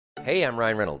Hey, I'm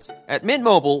Ryan Reynolds. At Mint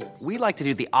Mobile, we like to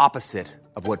do the opposite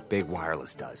of what Big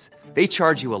Wireless does. They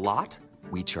charge you a lot,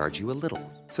 we charge you a little.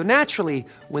 So naturally,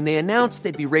 when they announced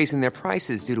they'd be raising their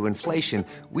prices due to inflation,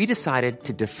 we decided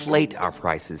to deflate our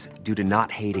prices due to not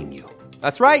hating you.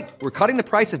 That's right. We're cutting the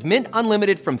price of Mint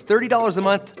Unlimited from $30 a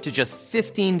month to just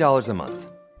 $15 a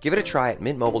month. Give it a try at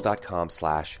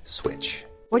mintmobile.com/switch.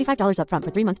 $45 up front for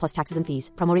 3 months plus taxes and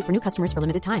fees. Promo rate for new customers for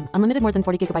limited time. Unlimited more than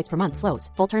 40 gigabytes per month. Slows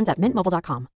full terms at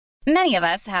mintmobile.com. Many of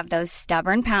us have those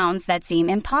stubborn pounds that seem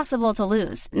impossible to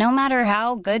lose, no matter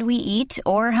how good we eat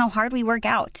or how hard we work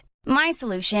out. My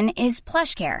solution is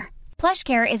PlushCare.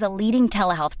 PlushCare is a leading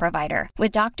telehealth provider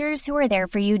with doctors who are there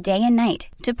for you day and night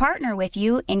to partner with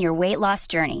you in your weight loss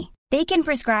journey. They can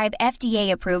prescribe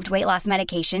FDA-approved weight loss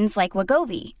medications like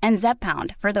Wegovy and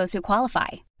Zepbound for those who qualify.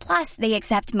 Plus, they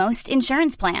accept most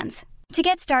insurance plans. To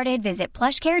get started, visit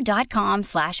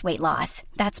plushcare.com/weightloss.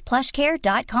 That's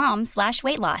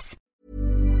plushcare.com/weightloss.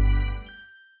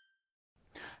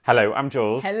 Hello, I'm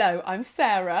Jules. Hello, I'm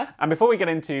Sarah. And before we get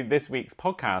into this week's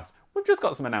podcast, we've just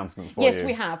got some announcements for you. Yes,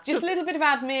 we have. Just a little bit of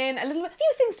admin, a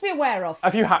few things to be aware of.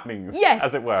 A few happenings, yes,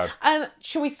 as it were.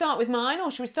 Shall we start with mine or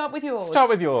shall we start with yours? Start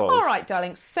with yours. All right,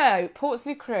 darling. So,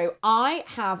 Portslade Crew, I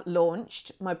have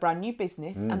launched my brand new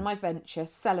business and my venture,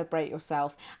 Celebrate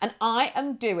Yourself. And I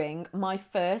am doing my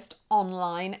first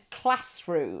online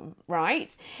classroom,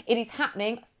 right? It is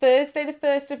happening Thursday, the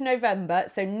 1st of November.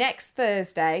 So next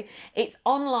Thursday, it's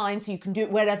online, so you can do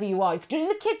it wherever you are. You can do it in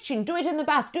the kitchen, do it in the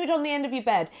bath, do it on the end of your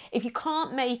bed. If you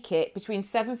can't make it between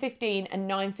 7:15 and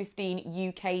 9:15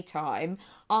 UK time,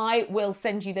 I will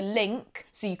send you the link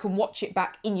so you can watch it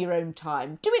back in your own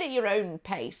time. Do it at your own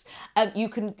pace. You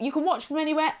can watch from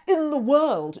anywhere in the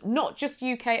world, not just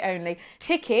UK only.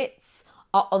 Tickets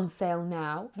are on sale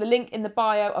now. The link in the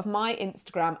bio of my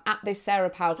Instagram,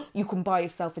 @thisSarahPowell, you can buy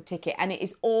yourself a ticket, and it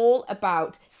is all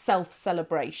about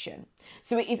self-celebration.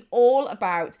 So it is all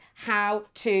about how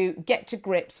to get to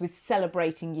grips with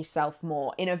celebrating yourself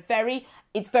more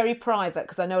it's very private,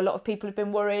 because I know a lot of people have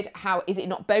been worried, how is it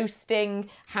not boasting?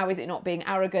 How is it not being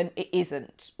arrogant? It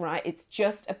isn't, right? It's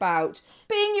just about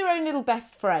being your own little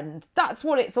best friend. That's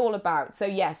what it's all about. So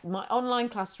yes, my online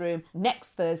classroom next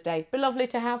Thursday. Be lovely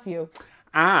to have you.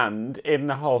 And in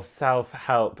the whole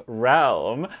self-help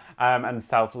realm and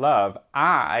self-love,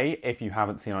 if you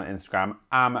haven't seen on Instagram,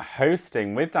 am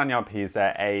hosting with Danielle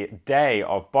Pisa a day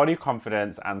of body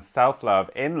confidence and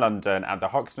self-love in London at the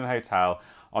Hoxton Hotel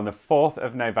on the 4th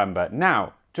of November.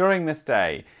 Now, during this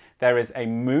day, there is a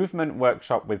movement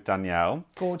workshop with Danielle.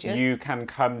 Gorgeous. You can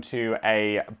come to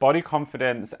a body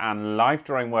confidence and life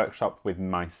drawing workshop with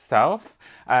myself.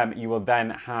 You will then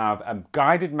have a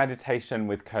guided meditation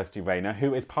with Kirsty Rayner,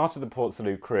 who is part of the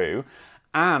Portslade Crew.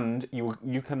 And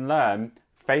you can learn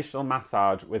facial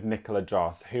massage with Nicola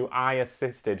Joss, who I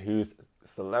assisted, whose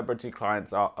celebrity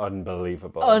clients are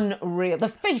unbelievable. Unreal. The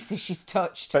faces she's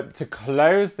touched. But to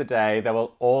close the day, there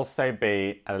will also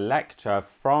be a lecture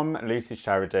from Lucy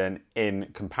Sheridan in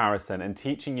comparison and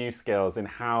teaching you skills in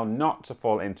how not to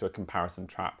fall into a comparison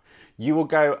trap. You will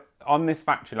go on this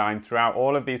factory line throughout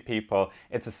all of these people.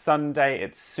 It's a Sunday,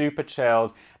 it's super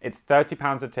chilled, it's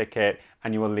 £30 a ticket,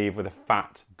 and you will leave with a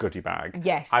fat goodie bag.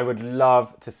 Yes. I would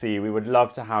love to see you. We would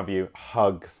love to have you.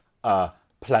 Hugs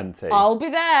plenty. I'll be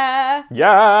there.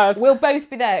 Yes. We'll both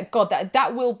be there. God,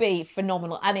 that will be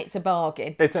phenomenal, and it's a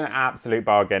bargain. It's an absolute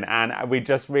bargain, and we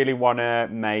just really want to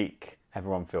make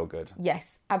everyone feel good.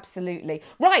 Yes, absolutely.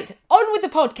 Right, on with the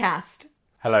podcast.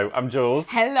 Hello, I'm Jules.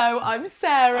 Hello, I'm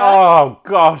Sarah. Oh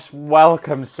gosh,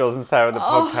 welcome to Jules and Sarah, the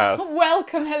podcast.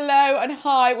 Welcome, hello, and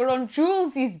hi. We're on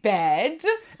Jules's bed.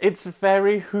 It's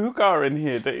very hygge in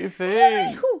here, don't you think?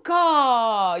 Very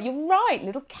hygge. You're right.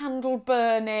 Little candle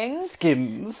burning.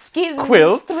 Skins.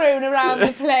 Quilts. Thrown around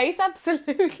the place.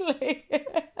 Absolutely.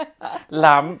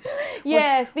 Lamps.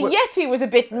 Yes, the Yeti was a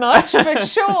bit much, for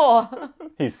sure.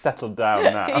 He's settled down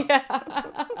now. Yeah.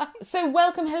 So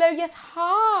welcome, hello, yes,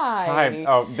 hi. Hi.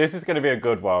 Oh, this is going to be a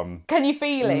good one. Can you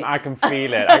feel it? I can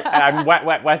feel it. I'm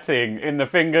wetting in the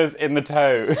fingers, in the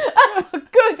toes.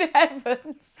 Good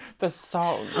heavens. The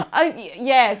song.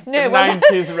 Yes, no. The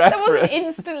 90s reference. That wasn't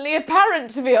instantly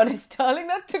apparent, to be honest, darling.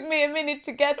 That took me a minute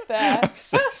to get there. I'm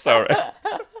so sorry.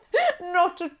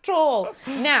 Not at all.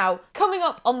 Now, coming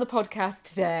up on the podcast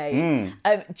today,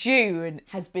 June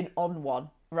has been on one,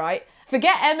 right?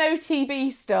 Forget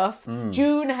MOTB stuff.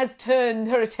 June has turned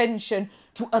her attention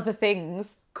to other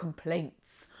things.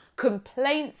 Complaints.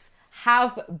 Complaints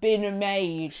have been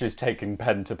made. She's taken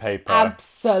pen to paper.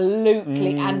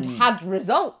 Absolutely, and had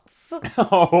results.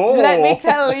 Oh. Let me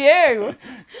tell you.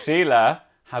 Sheila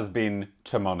has been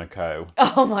to Monaco.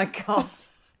 Oh my God.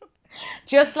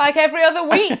 Just like every other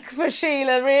week for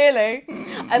Sheila, really.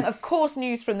 Of course,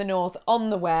 news from the north on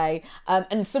the way,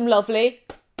 and some lovely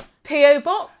P.O.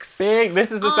 box.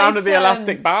 This is the sound of the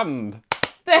elastic band.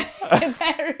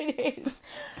 There it is.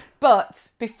 But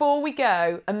before we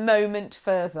go a moment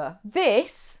further,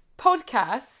 this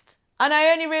podcast, and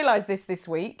I only realised this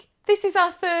week, this is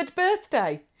our 3rd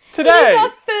birthday. Today? It is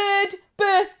our 3rd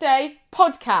birthday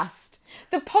podcast.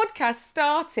 The podcast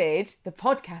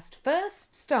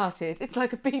first started. It's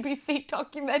like a BBC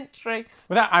documentary.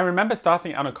 Well, I remember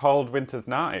starting it on a cold winter's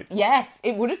night. Yes,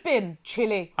 it would have been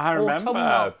chilly. I remember.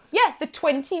 Autumnal. Yeah, the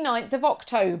 29th of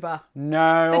October.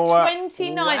 No The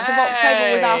 29th of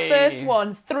October was our first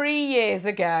one 3 years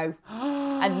ago.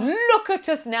 And look at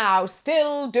us now,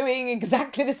 still doing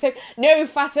exactly the same. No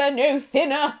fatter, no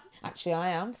thinner. Actually, I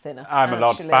am thinner. I'm a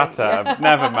lot fatter.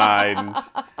 Never mind.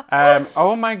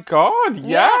 Oh my God,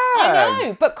 yeah. I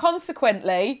know. But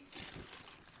consequently,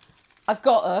 I've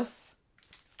got us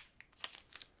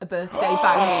a birthday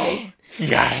bounty.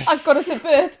 Yes. I've got us a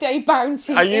birthday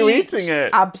bounty. Are you each. eating it?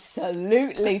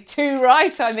 Absolutely. Too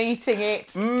right, I'm eating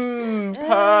it. Perfect. I'm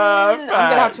going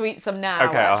to have to eat some now,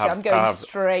 Okay, I'm going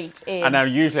straight in. And now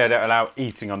usually I don't allow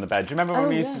eating on the bed. Do you remember when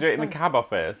we used to do it in the cab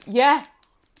office? Yeah.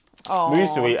 Oh. We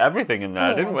used to eat everything in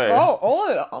there, didn't we? I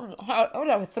would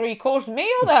have a 3-course meal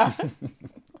there.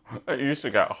 It used to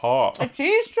get hot. A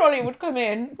cheese trolley would come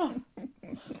in.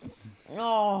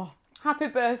 Oh, happy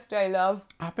birthday, love.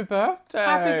 Happy birthday.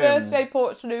 Happy birthday,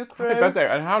 Portslade crew. Happy birthday.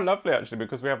 And how lovely, actually,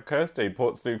 because we have Kirsty,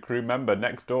 Portslade crew member,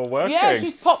 next door working. Yeah,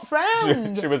 she's popped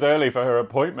round. She was early for her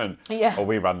appointment. Yeah. Or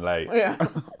we ran late. Yeah.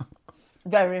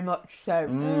 Very much so.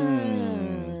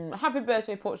 Happy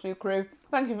birthday, Portslade crew.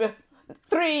 Thank you for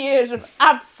 3 years of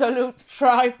absolute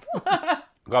tripe.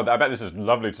 God, I bet this is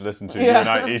lovely to listen to, you and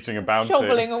I eating a bounty.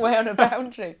 Shoveling away on a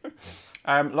bounty.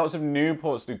 Lots of new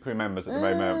Portslade crew members at the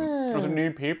moment. Lots of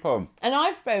new people. And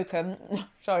I've spoken,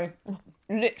 sorry,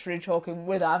 literally talking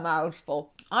with our mouths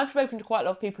full. I've spoken to quite a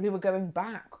lot of people who are going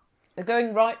back. They're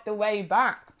going right the way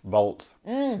back. Vaults.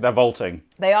 They're vaulting.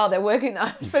 They are, they're working.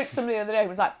 I spoke to somebody the other day who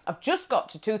was like, I've just got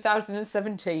to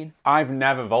 2017. I've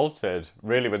never vaulted,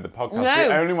 really, with the podcast. No.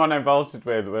 The only one I vaulted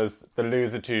with was The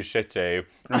Loser Too Shitty.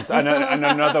 And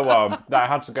another one that I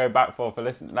had to go back for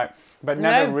listening. But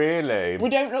never really. We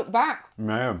don't look back.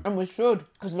 No. And we should,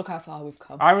 because look how far we've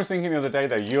come. I was thinking the other day,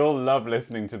 though, you'll love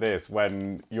listening to this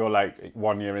when you're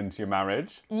 1 year into your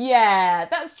marriage. Yeah,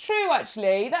 that's true,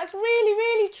 actually. That's really,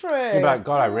 really true. You'll be like,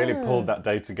 God, I really pulled that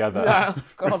day together. Yeah,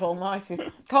 God almighty.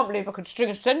 Can't believe I could string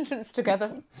a sentence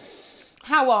together.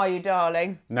 How are you,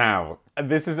 darling? Now,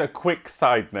 this is a quick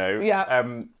side note.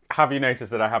 Yeah. Have you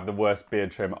noticed that I have the worst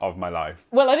beard trim of my life?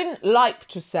 Well, I didn't like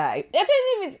to say. I don't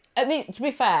think it's... I mean, to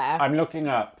be fair... I'm looking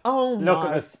up. Oh, Look my.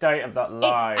 at the state of that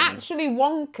line. It's actually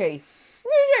wonky.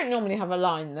 You don't normally have a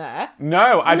line there.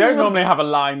 No, I don't normally have a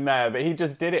line there, but he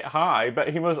just did it high. But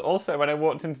he was also, when I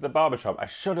walked into the barber shop, I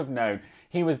should have known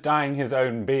he was dyeing his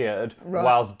own beard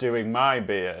whilst doing my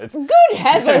beard. Good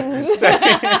heavens!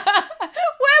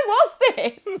 Where was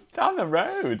this? Down the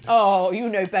road. Oh, you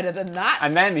know better than that.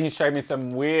 And then he showed me some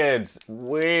weird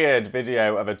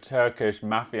video of a Turkish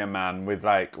mafia man with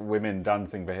women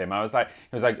dancing for him. He was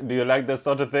like, do you like this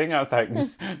sort of thing? I was like,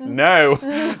 no,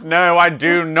 I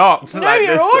do not. Know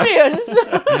your audience.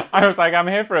 I was like, I'm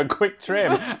here for a quick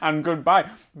trim and goodbye.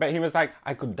 But he was like,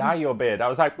 I could dye your beard. I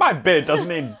was like, my beard doesn't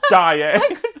need dyeing.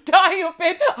 I could dye your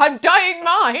beard. I'm dyeing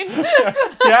mine.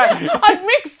 Yeah. I've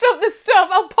mixed up the stuff.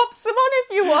 I'll pop some on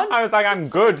if you want. I was like, I'm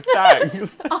good,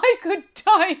 thanks. I could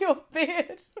dye your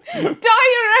beard.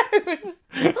 Dye your own.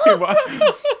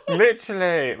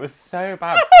 Literally, it was so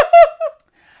bad.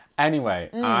 Anyway,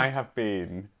 I have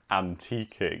been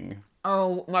antiquing.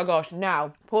 Oh my gosh.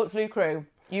 Now, Portslade crew,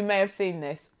 you may have seen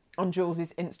this on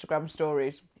Jules's Instagram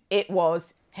stories. It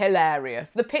was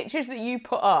hilarious. The pictures that you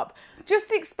put up.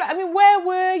 Just explain, I mean, where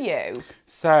were you?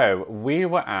 So, we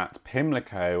were at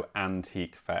Pimlico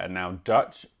Antique Fair. Now,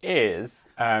 Dutch is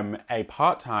a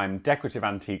part-time decorative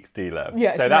antiques dealer.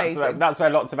 Yeah, so amazing. that's where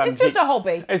lots of antiques... It's just a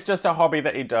hobby. It's just a hobby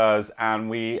that he does, and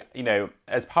we,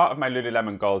 as part of my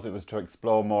Lululemon goals, it was to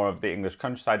explore more of the English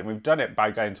countryside, and we've done it by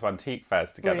going to antique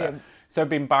fairs together. Brilliant. So I've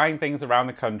been buying things around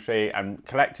the country and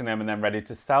collecting them and then ready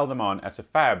to sell them on at a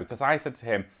fair, because I said to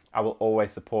him, I will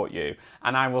always support you,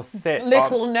 and I will sit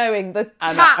Little knowing the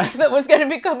tax that was going to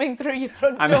be coming through your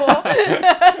front door.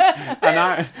 and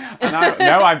I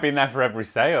know I've been there for every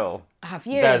sale. Have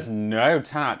you? There's no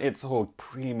tat. It's all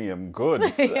premium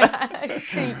goods. Yeah,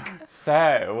 chic.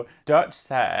 So, Dutch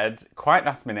said, quite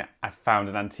last minute, I found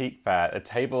an antique fair. The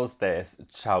table's this.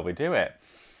 Shall we do it?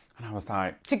 And I was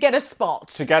like... To get a spot.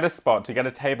 To get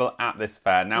a table at this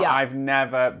fair. Now, Yeah. I've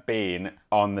never been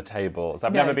on the tables.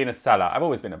 I've No. never been a seller. I've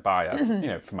always been a buyer,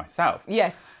 for myself.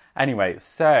 Yes. Anyway,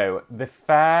 so the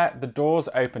fair, the doors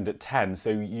opened at 10, so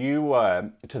you were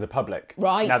to the public.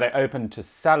 Right. Now, they opened to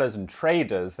sellers and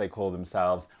traders, they call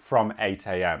themselves, from 8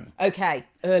 a.m. Okay,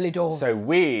 early doors. So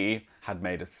we had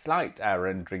made a slight error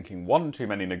in drinking one too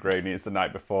many Negronis the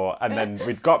night before, and then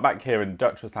we'd got back here and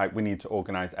Dutch was like, we need to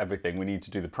organise everything. We need to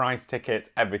do the price tickets,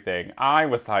 everything. I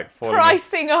was like...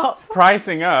 Pricing up,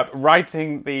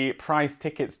 writing the price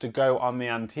tickets to go on the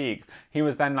antiques. He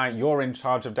was then like, you're in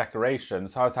charge of decoration.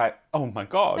 So I was like, oh my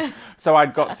God. So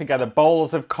I'd got together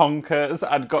bowls of conkers,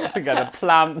 I'd got together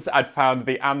plants, I'd found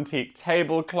the antique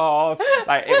tablecloth.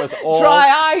 Like, it was all...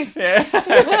 Dry ice.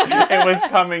 It was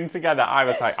coming together. I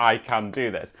was like, I can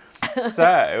do this.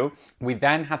 So we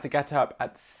then had to get up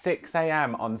at 6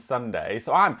 a.m. on Sunday.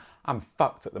 So I'm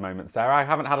fucked at the moment, Sarah. I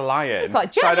haven't had a lie-in. It's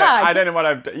like jet So lag. I don't know what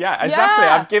I've done. Yeah, exactly.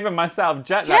 Yeah. I've given myself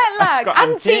jet lag. Jet lag. I've got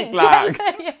antique lag.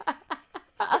 jet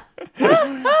lag.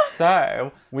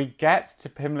 So we get to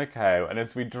Pimlico, and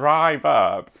as we drive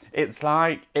up, it's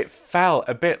like, it felt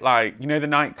a bit like, you know, the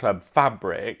nightclub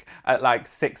Fabric at like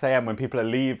 6 a.m. when people are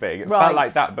leaving. It Right. felt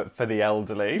like that, but for the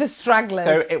elderly. The stragglers.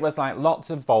 So it was like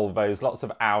lots of Volvos, lots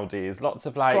of Audis, lots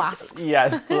of like... Flasks.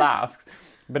 Yes, flasks.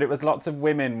 But it was lots of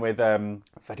women with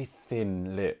very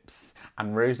thin lips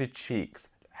and rosy cheeks,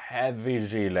 heavy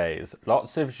gilets,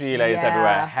 lots of gilets Yeah.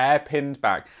 everywhere, hair pinned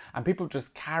back, and people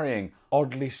just carrying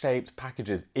oddly shaped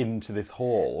packages into this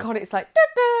hall. God, it's like...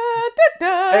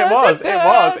 Da-da, It was.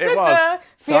 da-da. So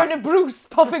Fiona Bruce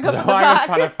popping up So at the I was back.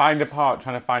 trying to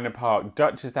find a park.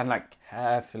 Dutch is then like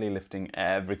carefully lifting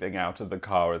everything out of the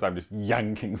car as I'm just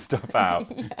yanking stuff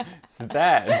out. So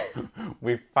then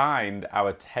we find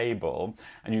our table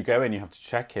and you go in, you have to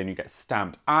check in, you get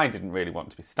stamped. I didn't really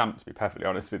want to be stamped, to be perfectly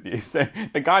honest with you. So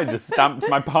the guy just stamped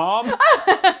my palm.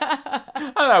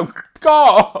 Oh,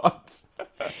 God.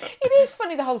 It is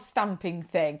funny, the whole stamping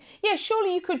thing. Yeah,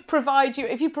 surely you could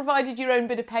if you provided your own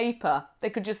bit of paper,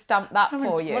 they could just stamp that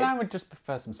for you. Well, I would just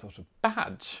prefer some sort of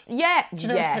badge. Yeah, Do you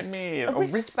know yes. what I mean? A Or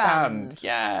wristband.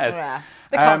 Yes. Yeah.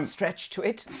 They can't stretch to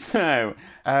it. So,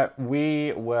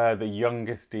 we were the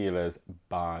youngest dealers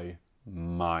by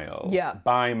miles. Yeah.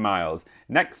 By miles.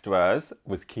 Next to us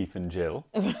was Keith and Jill.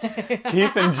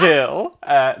 Keith and Jill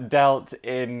dealt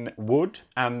in wood,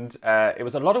 and it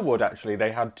was a lot of wood, actually.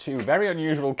 They had two very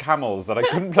unusual camels that I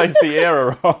couldn't place the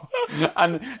era on.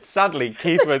 And sadly,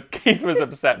 Keith was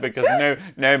upset because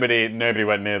nobody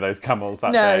went near those camels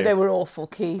that day. No, they were awful,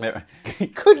 Keith.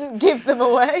 Couldn't give them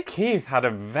away. Keith had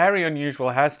a very unusual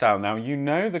hairstyle. Now, you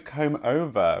know the comb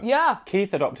over. Yeah.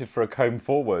 Keith had opted for a comb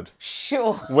forward,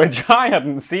 Sure. which I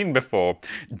hadn't seen before.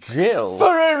 Jill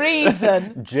For a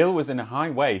reason. Jill was in a high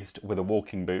waist with a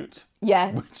walking boot.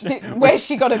 Yeah. Where's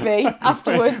she got to be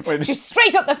afterwards? She's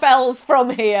straight up the fells from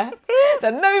here.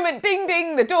 The moment, ding,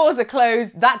 ding, the doors are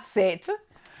closed, that's it.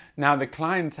 Now, the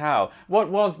clientele, what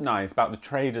was nice about the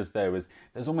traders, though, was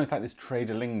there's almost like this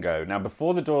trader lingo. Now,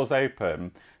 before the doors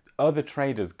open, other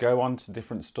traders go on to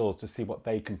different stores to see what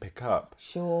they can pick up.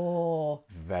 Sure.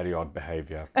 Very odd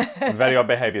behaviour. Very odd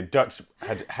behaviour. Dutch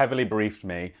had heavily briefed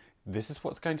me. This is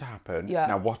what's going to happen. Yeah.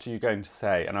 Now, what are you going to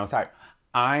say? And I was like,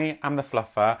 I am the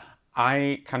fluffer.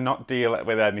 I cannot deal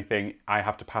with anything. I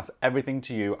have to pass everything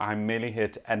to you. I'm merely here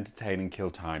to entertain and kill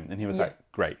time. And he was like,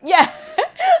 great. Yeah.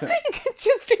 You can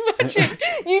just imagine.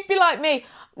 You'd be like me.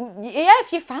 Yeah,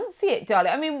 if you fancy it,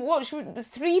 darling. I mean, what should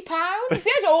 £3?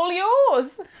 It's all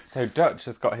yours. So Dutch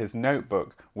has got his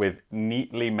notebook with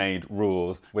neatly made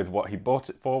rules with what he bought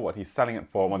it for, what he's selling it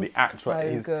for, what the actual...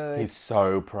 so good. He's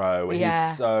so pro. Yeah.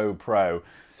 He's so pro.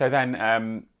 So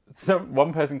then so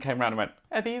one person came around and went,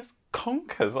 are these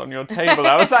conkers on your table?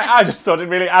 I was like, I just thought it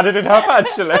really added it up,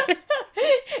 actually.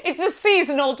 It's a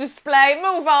seasonal display.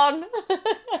 Move on.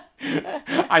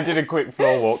 I did a quick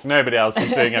floor walk. Nobody else was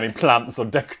doing any plants or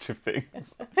decorative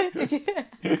things. Did you?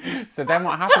 So then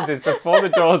what happens is before the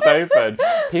doors open,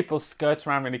 people skirt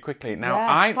around really quickly. Now,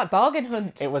 Yeah, it's like bargain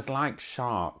hunt. It was like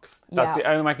sharks. That's Yeah. the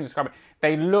only way I can describe it.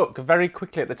 They look very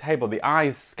quickly at the table. The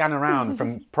eyes scan around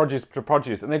from produce to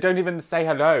produce, and they don't even say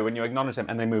hello when you acknowledge them,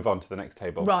 and they move on to the next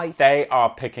table. Right. They are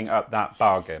picking up that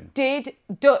bargain. Did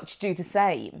Dutch do the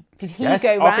same? Did he Yes,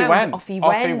 go off round? he went. Off he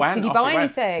went. Did he off buy went.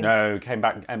 anything? No, came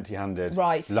back empty-handed.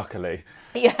 Right. Luckily.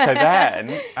 Yeah. So then...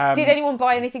 Did anyone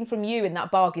buy anything from you in that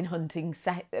bargain hunting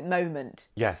moment?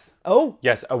 Yes. Oh.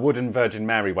 Yes, a wooden Virgin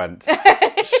Mary went.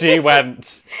 She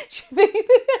went.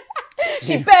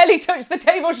 She barely touched the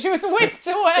table. She was whipped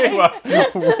away. She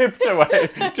was whipped away.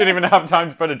 Didn't even have time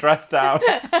to put a dress down.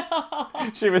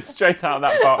 She was straight out of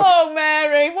that box. Oh,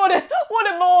 Mary, what a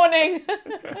morning.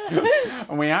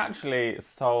 And we actually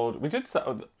sold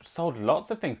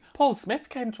lots of things. Paul Smith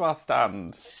came to our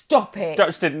stand. Stop it.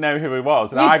 Dutch didn't know who he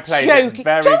was, and You're I played joking. it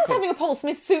very John's cool. having a Paul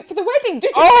Smith suit for the wedding.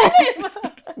 Did you tell him?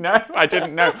 No, I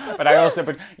didn't know. But I also,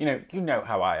 you know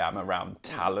how I am around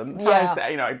talent. Yeah.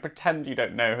 I pretend you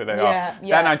don't know who they Yeah, are.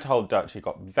 yeah. Then I told Dutch, he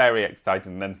got very excited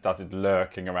and then started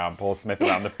lurking around Paul Smith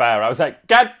around the fair. I was like,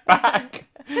 get back!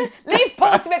 Leave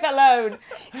Paul Smith alone.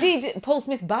 Did Paul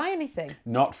Smith buy anything?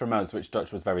 Not from us, which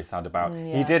Dutch was very sad about.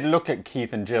 Yeah. He did look at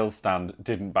Keith and Jill's stand,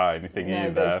 didn't buy anything No,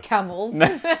 either. those camels.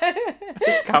 Camels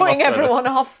Putting are- everyone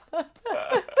off.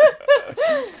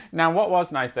 Now, what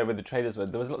was nice though with the traders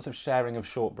was there was lots of sharing of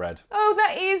shortbread. Oh,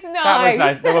 that is nice. That was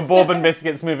nice. There were bourbon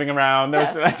biscuits moving around. There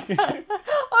was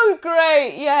Oh,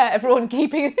 great. Yeah, everyone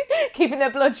keeping their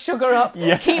blood sugar up.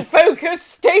 Yeah. Keep focused,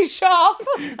 stay sharp.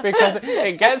 because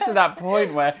it gets to that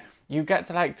point where you get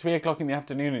to like 3 o'clock in the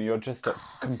afternoon and you're just at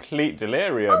complete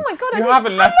delirium. Oh my God, You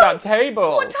haven't left that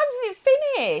table. What time did it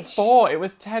finish? 4. It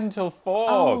was 10 till 4.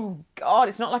 Oh, God,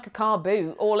 it's not like a car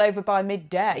boot all over by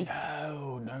midday.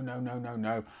 No.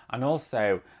 And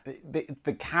also,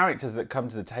 the characters that come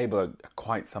to the table are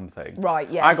quite something. Right,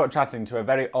 yes. I got chatting to a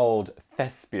very old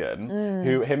thespian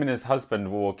who, him and his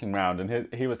husband were walking around, and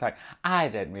he was like, I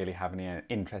don't really have any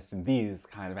interest in these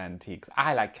kind of antiques.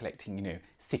 I like collecting,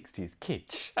 60s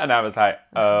kitsch. And I was like,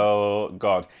 oh,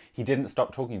 God. He didn't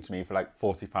stop talking to me for like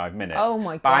 45 minutes. Oh,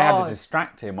 my But I had God. to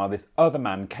distract him while this other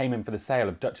man came in for the sale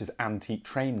of Dutch's antique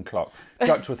train clock.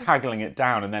 Dutch was haggling it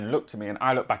down and then looked at me, and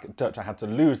I looked back at Dutch. I had to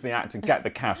lose the act to get the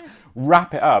cash,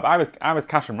 wrap it up. I was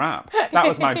cash and wrap. That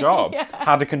was my job. Yeah.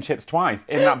 Haddock chips twice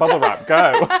in that bubble wrap.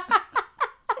 Go.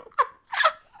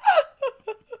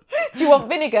 Do you want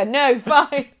vinegar? No,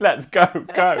 fine. Let's go.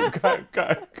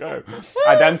 I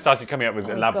then started coming up with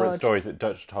elaborate God. stories that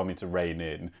Dutch told me to rein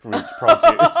in for each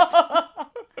produce.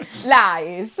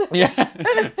 Lies. Yeah.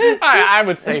 I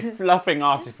would say fluffing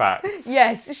artefacts.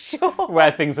 Yes, sure.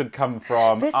 Where things had come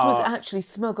from. This was actually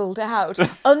smuggled out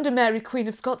under Mary Queen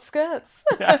of Scots skirts,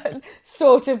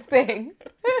 sort of thing.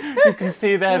 You can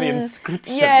see there the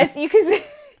inscription. Yes, you can see.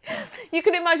 You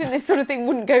can imagine this sort of thing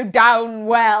wouldn't go down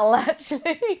well,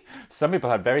 actually. Some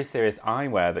people had very serious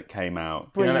eyewear that came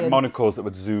out. Brilliant. Like monocles that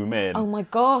would zoom in. Oh my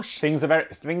gosh. Things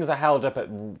are held up at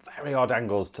very odd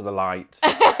angles to the light.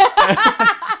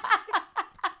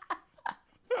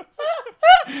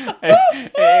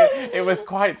 It was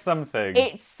quite something.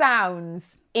 It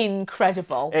sounds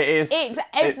incredible. It is. It's It's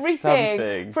everything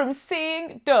something. from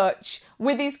seeing Dutch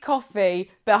with his coffee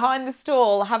behind the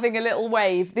stall having a little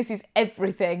wave. This is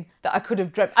everything that I could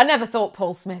have dreamt. I never thought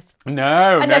Paul Smith. I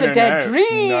never dared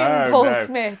dream Paul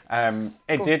Smith.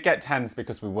 It did get tense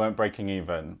because we weren't breaking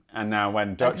even. And now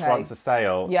when Dutch Okay. wants a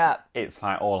sale, Yeah. it's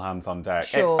like all hands on deck.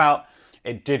 Sure.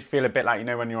 It did feel a bit like,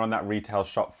 when you're on that retail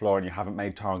shop floor and you haven't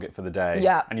made target for the day.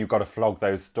 Yeah. And you've got to flog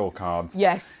those store cards.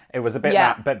 Yes. It was a bit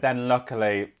Yeah. that, but then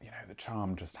luckily, the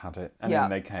charm just had it. And Yeah. in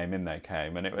they came.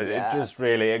 And it Yeah. just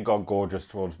really, it got gorgeous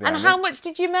towards the And end. how much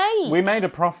did you make? We made a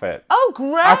profit. Oh,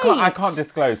 great. I can't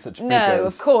disclose such figures. No,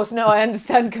 of course. No, I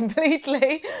understand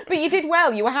completely. But you did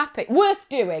well. You were happy. Worth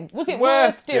doing. Was it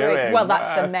worth doing? Well,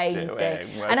 that's the main thing. Worth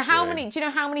And doing. do you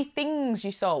know how many things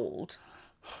you sold?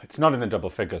 It's not in the double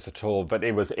figures at all, but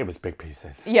it was big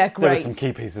pieces. Yeah, great. There were some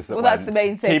key pieces that Well, went. that's the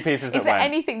main thing. Key pieces Is that there went.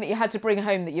 anything that you had to bring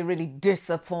home that you're really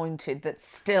disappointed that's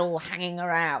still hanging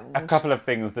around? A couple of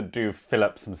things that do fill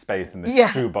up some space in this Yeah.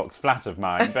 shoebox flat of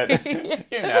mine, but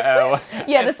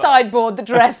Yeah, the sideboard, the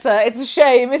dresser. It's a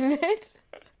shame, isn't it?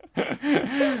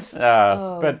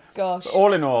 but gosh.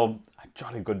 all in all, a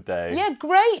jolly good day. Yeah,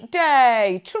 great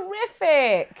day.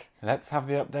 Terrific. Let's have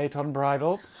the update on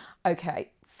bridal. Okay,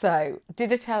 so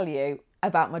did I tell you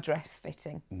about my dress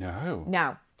fitting? No.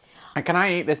 Now, And can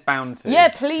I eat this bounty? yeah,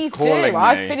 please It's do. calling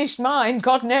I've me. finished mine.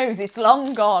 God knows, it's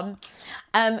long gone.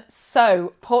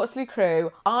 So, Portslade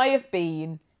Crew, I have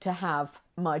been to have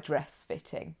my dress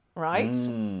fitting, right?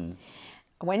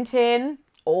 I went in,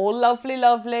 all lovely,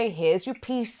 lovely. Here's your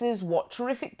pieces. What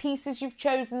terrific pieces you've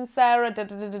chosen, Sarah. Da,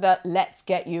 da, da, da, da. Let's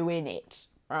get you in it,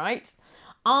 right?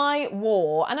 I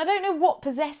wore, and I don't know what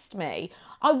possessed me,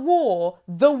 I wore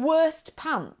the worst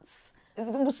pants.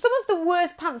 Some of the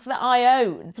worst pants that I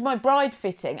own to my bride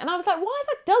fitting. And I was like, why have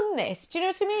I done this? Do you know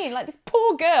what I mean? Like, this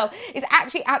poor girl is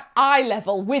actually at eye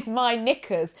level with my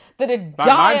knickers that are Like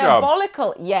my job.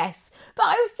 diabolical. Yes. But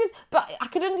I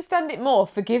could understand it more,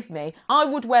 forgive me. I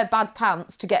would wear bad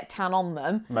pants to get tan on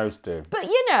them. Most do. But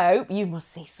you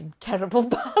must see some terrible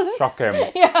pants.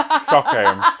 Shocking. Yeah.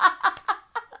 Shocking.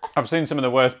 I've seen some of the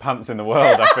worst pants in the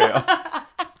world, I feel.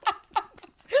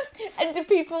 And to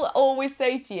people always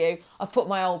say to you, I've put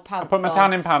my old pants on. Put my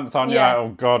tanning pants on. Yeah. You're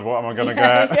like, oh God, what am I going to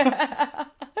get? Yeah.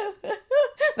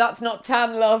 That's not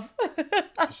tan, love.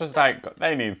 It's just like,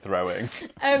 they need throwing.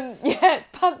 Yeah,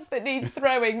 pants that need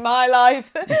throwing. My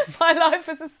life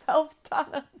as a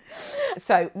self-tanner.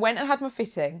 So, went and had my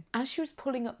fitting. As she was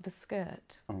pulling up the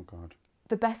skirt, Oh God.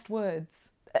 the best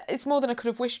words. It's more than I could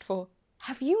have wished for.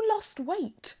 Have you lost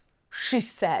weight? She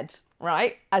said,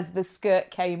 right, as the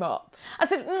skirt came up. I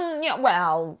said, yeah,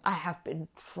 well, I have been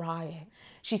trying.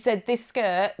 She said, this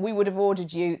skirt, we would have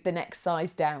ordered you the next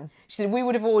size down. She said, we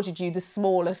would have ordered you the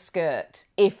smaller skirt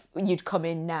if you'd come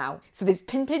in now. So there's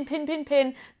pinned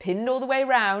all the way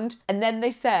around. And then they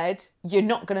said, you're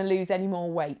not going to lose any more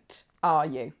weight, are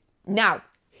you? Now,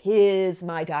 here's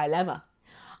my dilemma.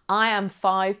 I am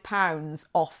 £5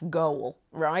 off goal,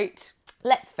 right?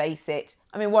 Let's face it.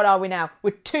 I mean, what are we now? We're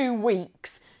 2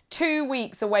 weeks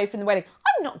away from the wedding.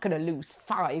 I'm not going to lose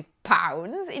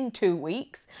 £5 in 2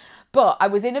 weeks. But I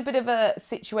was in a bit of a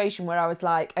situation where I was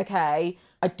like, okay,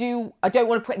 I don't want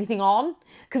to put anything on.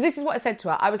 Because this is what I said to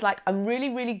her. I was like, I'm really,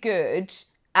 really good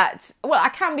at, well, I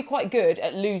can be quite good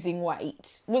at losing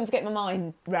weight. Once I get my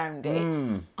mind round it,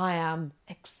 I am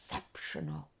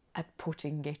exceptional at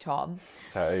putting it on.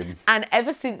 Same. And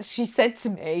ever since she said to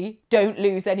me, don't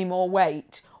lose any more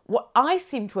weight, what I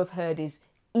seem to have heard is,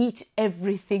 eat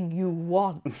everything you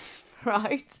want,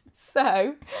 right?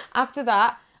 So after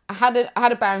that, I had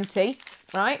a bounty,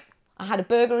 right? I had a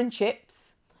burger and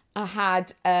chips. I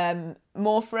had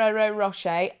more Ferrero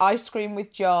Rocher, ice cream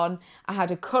with John. I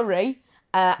had a curry.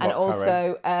 And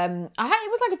also, it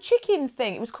was like a chicken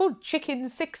thing. It was called Chicken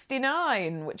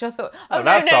 69, which I thought, Where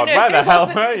the hell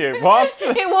were you? What?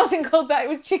 It wasn't called that. It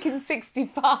was Chicken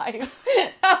 65.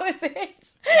 That was it.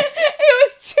 It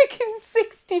was Chicken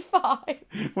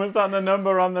 65. Was that the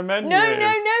number on the menu? No.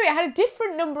 It had a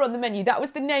different number on the menu. That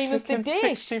was the name of the dish.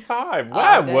 65.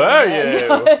 Where were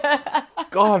you?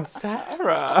 God,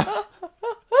 Sarah.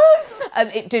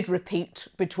 It did repeat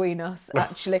between us,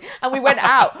 actually. And we went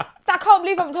out. I can't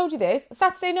believe I haven't told you this.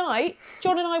 Saturday night,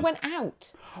 John and I went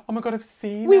out. Oh my God, I've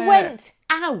seen We it. went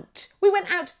out. We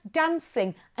went out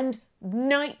dancing and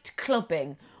night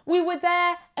clubbing. We were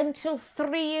there until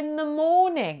 3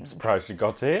 a.m. Surprised you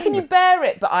got in. Can you bear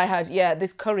it? But I had,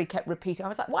 this curry kept repeating. I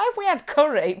was like, why have we had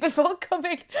curry before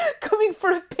coming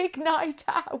for a big night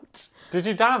out? Did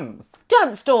you dance?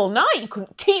 Danced all night. You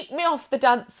couldn't keep me off the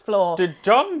dance floor. Did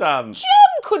John dance? John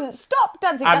couldn't stop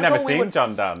dancing. I've never seen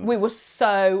John dance. We were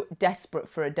so desperate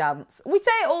for a dance. We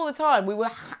say it all the time. We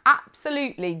were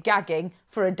absolutely gagging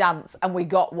for a dance, and we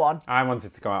got one. I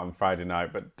wanted to go out on Friday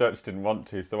night, but Dutch didn't want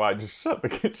to, so I just shut the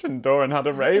kitchen door and had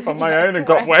a rave on my own and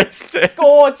got wasted.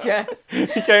 Gorgeous. He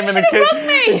came in the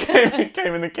kitchen. He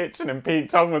came in the kitchen and Pete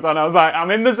Tong was on. I was like, I'm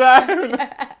in the zone.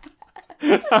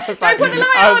 Yeah. Don't put the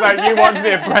light on. I was like, you watch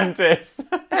The Apprentice.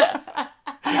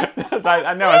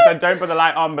 I said, don't put the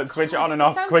light on, but switch it on and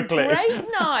off quickly. Great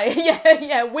night.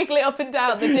 Yeah, wiggle it up and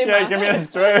down the dimmer. Yeah, give me a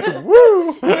strobe.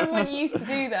 Woo! Remember when you used to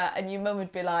do that and your mum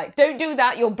would be like, don't do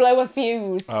that, you'll blow a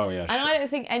fuse. Oh, yeah. And I don't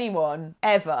think anyone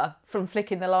ever, from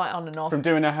flicking the light on and off. From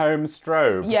doing a home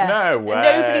strobe? Yeah. No way.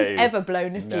 Nobody's ever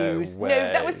blown a fuse. No way.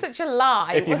 No, that was such a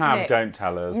lie, If you wasn't have, it? don't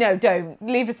tell us. No, don't.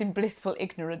 Leave us in blissful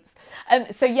ignorance.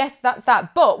 So yes, that's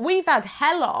that. But we've had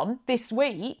hell on this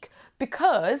week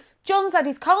because John's had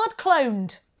his card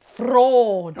cloned.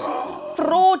 Fraud.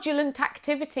 Fraudulent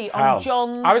activity Hell. on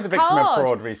John's I was a victim card. of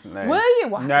fraud recently. Were you?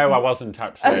 What No, I wasn't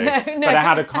actually. No. But I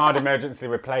had a card emergency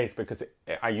replaced because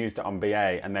I used it on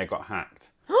BA and they got hacked.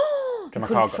 You my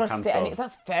couldn't card got trust it. cancelled.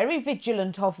 That's very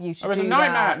vigilant of you to It was do a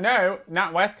nightmare. that. No,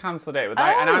 NatWest cancelled it. And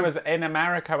I Oh. was in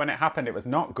America when it happened. It was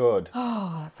not good.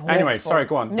 Oh, that's Anyway, awful. sorry,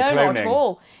 go on. No, The not at cloning.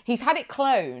 all. He's had it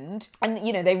cloned, and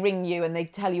they ring you and they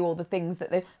tell you all the things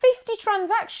that 50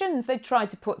 transactions they tried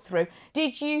to put through.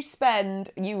 Did you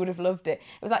spend? You would have loved it.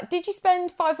 It was like, did you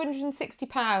spend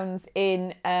 £560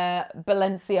 in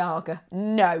Balenciaga?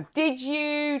 No. Did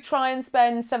you try and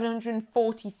spend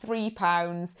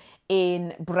 £743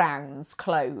 in Brown's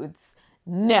clothes?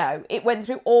 No, it went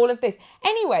through all of this.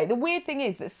 Anyway, the weird thing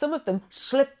is that some of them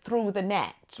slipped through the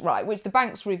net, right, which the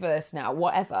bank's reversed now,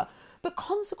 whatever. But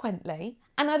consequently,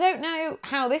 and I don't know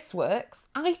how this works,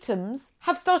 items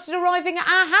have started arriving at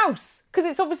our house because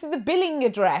it's obviously the billing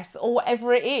address or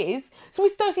whatever it is. So we're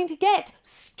starting to get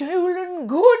stolen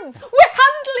goods. We're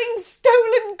handling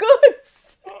stolen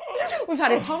goods. We've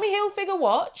had a Tommy Hilfiger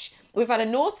watch. We've had a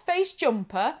North Face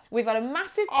jumper. We've had a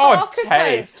massive Parker coat.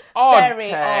 Very odd,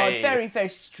 very, very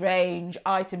strange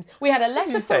items. We had a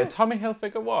letter Did you say a Tommy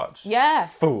Hilfiger watch? Yeah.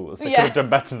 Fools. They Yeah. could have done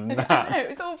better than that. No,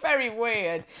 it's all very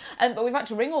weird. But we've had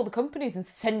to ring all the companies and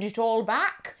send it all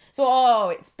back So,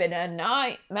 it's been a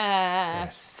nightmare.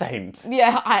 Saint.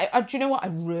 Yeah, I do you know what? I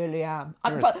really am.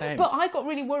 But saint. I got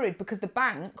really worried because the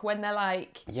bank, when they're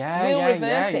like, Yeah, we'll yeah,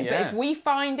 reverse yeah, it, yeah. but if we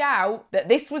find out that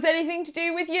this was anything to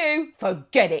do with you,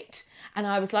 forget it. And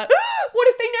I was like, what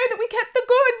if they know that we kept the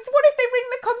goods? What if they ring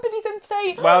the companies and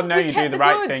say, Well, no, we you do kept the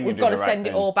right goods. thing, you We've do got the to right send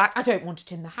it thing." all back. I don't want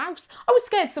it in the house. I was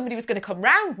scared somebody was going to come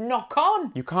round, knock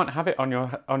on. You can't have it on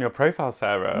your profile,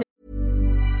 Sarah.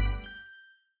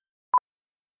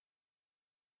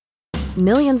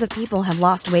 Millions of people have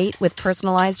lost weight with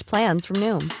personalized plans from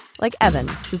Noom. Like Evan,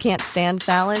 who can't stand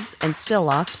salads and still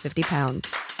lost 50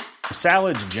 pounds.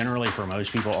 Salads generally for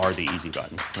most people are the easy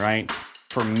button, right?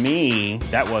 For me,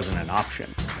 that wasn't an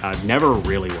option. I never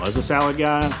really was a salad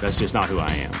guy. That's just not who I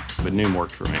am. But Noom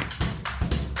worked for me.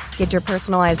 Get your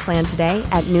personalized plan today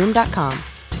at Noom.com.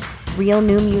 Real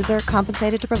Noom user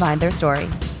compensated to provide their story.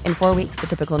 In 4 weeks, the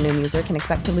typical Noom user can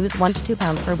expect to lose 1 to 2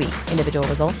 pounds per week. Individual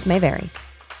results may vary.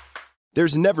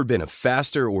 There's never been a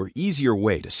faster or easier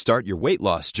way to start your weight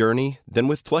loss journey than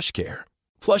with PlushCare.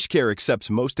 PlushCare accepts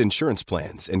most insurance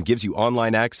plans and gives you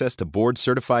online access to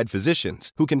board-certified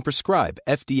physicians who can prescribe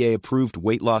FDA-approved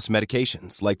weight loss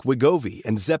medications like Wegovy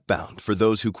and Zepbound for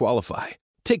those who qualify.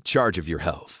 Take charge of your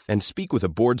health and speak with a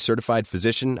board-certified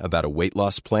physician about a weight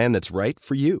loss plan that's right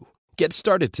for you. Get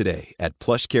started today at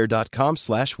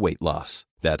plushcare.com/weight loss.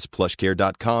 That's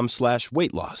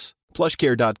plushcare.com/weight loss.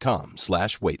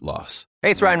 plushcare.com/weight loss.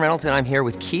 Hey, it's Ryan Reynolds, and I'm here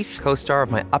with Keith, co-star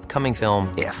of my upcoming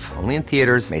film, If, only in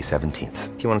theaters May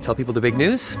 17th. Do you want to tell people the big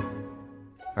news?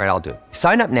 All right, I'll do it.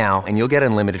 Sign up now and you'll get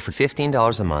unlimited for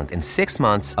 $15 a month and 6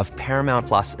 months of Paramount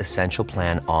Plus Essential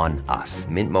Plan on us.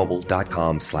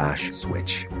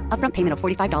 Mintmobile.com/switch. Upfront payment of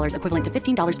 $45 equivalent to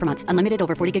 $15 per month. Unlimited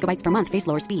over 40 gigabytes per month. Face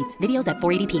lower speeds. Videos at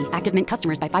 480p. Active Mint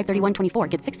customers by 531.24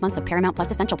 get 6 months of Paramount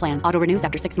Plus Essential Plan. Auto renews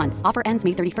after 6 months. Offer ends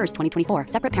May 31st, 2024.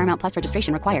 Separate Paramount Plus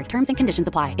registration required. Terms and conditions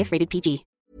apply if rated PG.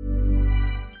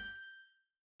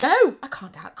 No, I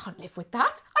can't live with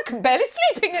that. I can barely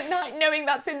sleeping at night knowing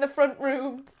that's in the front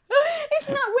room.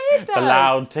 Isn't that weird though? The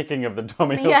loud ticking of the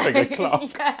Tommy Hilfiger clock.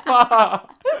 Yeah.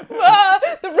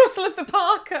 The rustle of the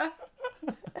parka.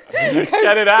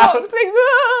 Get it out. I'm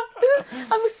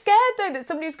scared though that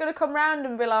somebody's going to come round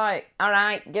and be like, all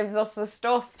right, gives us the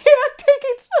stuff. Here, take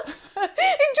it. Enjoy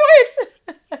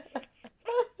it.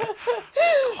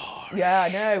 Yeah, I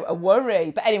know, a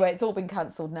worry. But anyway, it's all been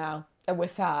cancelled now and we're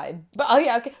fine. But oh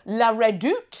yeah, okay. La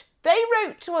Redoute, they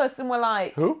wrote to us and were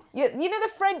like... Who? You know the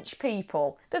French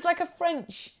people? There's like a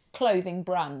French clothing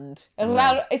brand. And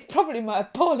it's probably my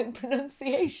appalling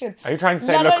pronunciation. Are you trying to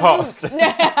say La Lacoste?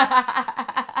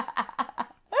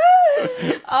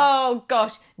 Oh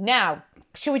gosh. Now,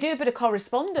 shall we do a bit of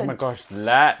correspondence? Oh my gosh,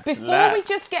 let's. Before we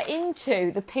just get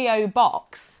into the P.O.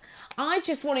 box, I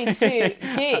just wanted to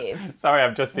give... Sorry,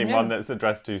 I've just seen one that's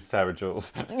addressed to Sarah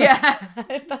Jules. Yeah,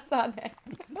 that's our name.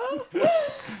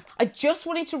 I just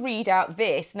wanted to read out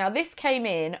this. Now, this came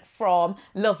in from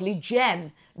lovely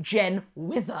Jen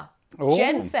Wither. Ooh.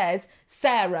 Jen says,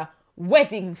 Sarah,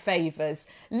 wedding favours.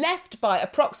 Left by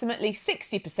approximately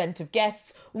 60% of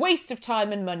guests. Waste of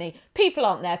time and money. People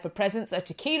aren't there for presents. A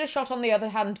tequila shot, on the other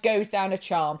hand, goes down a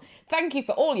charm. Thank you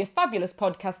for all your fabulous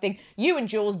podcasting. You and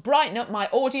Jules brighten up my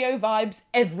audio vibes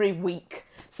every week.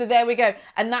 So there we go.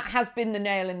 And that has been the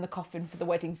nail in the coffin for the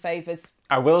wedding favours.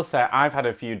 I will say I've had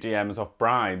a few DMs off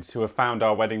brides who have found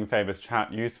our wedding favours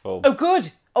chat useful. Oh,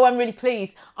 good. Oh, I'm really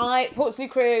pleased. Portslade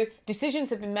Crew, decisions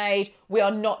have been made. We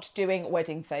are not doing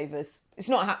wedding favours. It's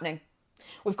not happening.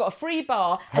 We've got a free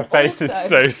bar. Her face is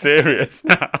so serious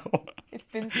now. It's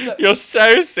been such... You're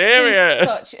so serious.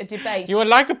 Such a debate. You were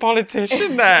like a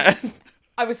politician there.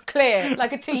 I was clear,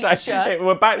 like a teacher.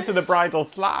 We're back to the bridal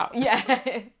slap.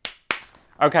 Yeah.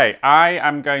 Okay, I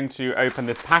am going to open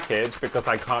this package because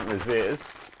I can't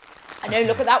resist. I know,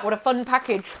 look at that. What a fun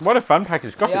package. What a fun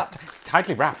package. Gosh, Yeah. it's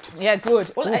tightly wrapped. Yeah,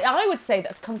 good. Well, I would say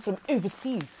that's come from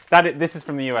overseas. This is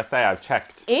from the USA, I've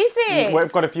checked. Is it?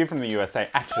 We've got a few from the USA,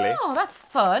 actually. Oh, that's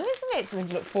fun, isn't it? Something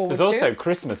to look forward There's to. also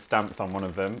Christmas stamps on one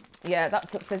of them. Yeah,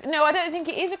 that's upsetting. No, I don't think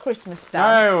it is a Christmas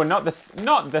stamp. No, not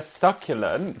the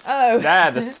succulent. Oh.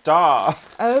 There, the star.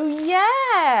 Oh,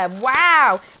 yeah.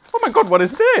 Wow. Oh my God, what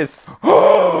is this?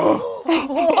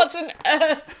 What on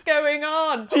earth's going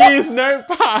on? Cheese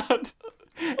notepad.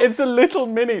 It's a little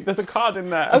mini. There's a card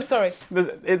in there. Oh, sorry.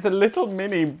 It's a little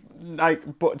mini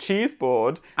cheese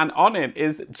board, and on it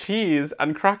is cheese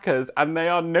and crackers, and they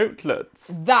are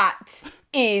notelets. That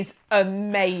is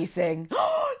amazing.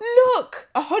 Look,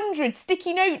 100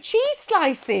 sticky note cheese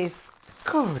slices.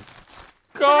 Good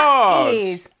God. That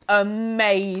is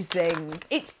amazing.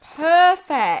 It's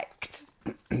perfect.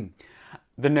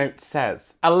 The note says,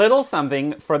 a little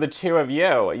something for the two of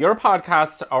you. Your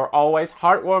podcasts are always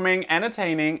heartwarming,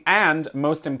 entertaining, and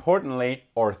most importantly,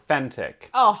 authentic.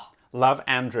 Oh, Love,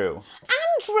 Andrew.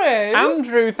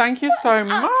 Andrew, thank you so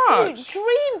much. absolute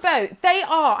dreamboat. They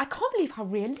are. I can't believe how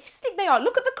realistic they are.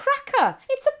 Look at the cracker.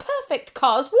 It's a perfect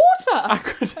Cars water.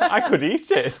 I could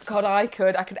eat it. God, I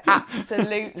could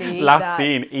absolutely eat Last that.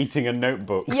 scene, eating a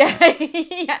notebook. Yeah,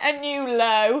 a new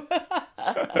low.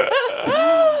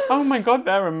 Oh my God,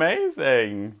 they're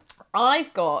amazing.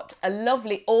 I've got a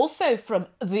lovely, also from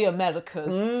the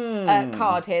Americas,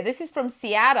 card here. This is from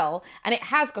Seattle, and it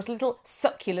has got a little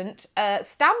succulent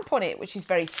stamp on it, which is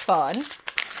very fun.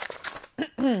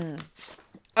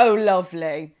 Oh,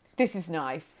 lovely. This is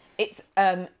nice. It's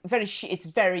it's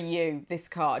very you, this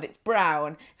card. It's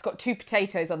brown. It's got 2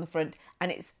 potatoes on the front,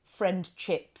 and it's friend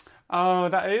chips. Oh,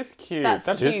 that is cute. That's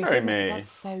that cute, is very isn't it? me. That's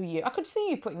so you. I could see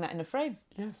you putting that in a frame.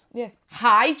 Yes. Yes.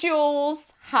 Hi, Jules.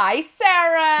 Hi,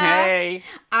 Sarah. Hey.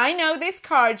 I know this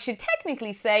card should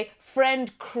technically say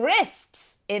Friend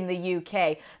Crisps in the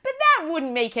UK, but that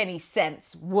wouldn't make any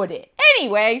sense, would it?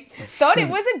 Anyway, thought it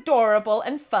was adorable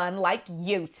and fun like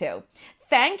you two.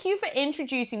 Thank you for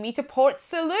introducing me to Port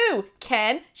Salut,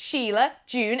 Ken, Sheila,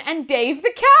 June, and Dave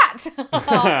the cat,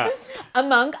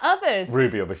 among others.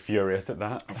 Ruby will be furious at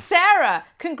that. Sarah,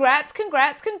 congrats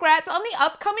on the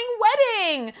upcoming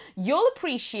wedding. You'll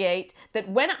appreciate that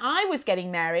when I was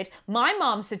getting married, my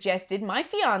mom suggested my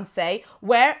fiancé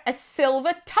wear a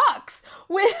silver tux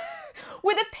with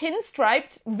a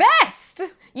pinstriped vest.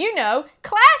 You know,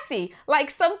 classy, like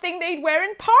something they'd wear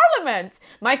in Parliament.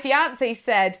 My fiancé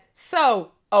said,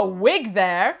 so, a wig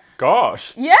there?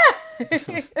 Gosh. Yeah.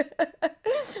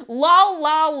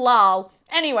 Lol.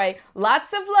 Anyway,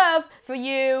 lots of love for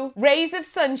you. Rays of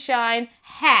sunshine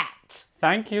hat.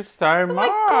 Thank you so much. Oh my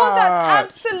God, that's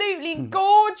absolutely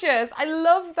gorgeous. I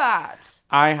love that.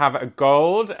 I have a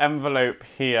gold envelope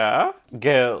here.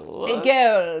 Gold. A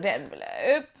gold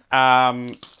envelope.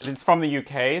 It's from the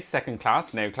UK, second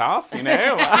class, no class, you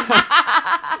know.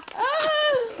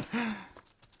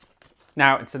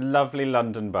 Now, it's a lovely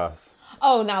London bus.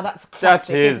 Oh, now that's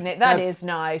classic, isn't it? That is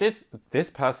nice. This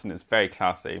person is very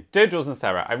classy. Dear Jules and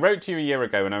Sarah, I wrote to you a year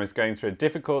ago when I was going through a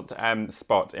difficult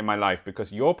spot in my life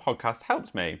because your podcast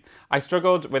helped me. I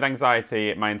struggled with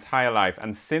anxiety my entire life,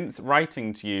 and since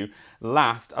writing to you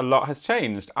last, a lot has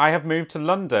changed. I have moved to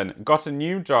London, got a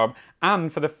new job,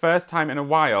 and for the first time in a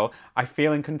while, I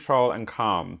feel in control and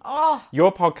calm. Oh.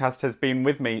 Your podcast has been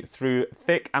with me through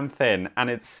thick and thin, and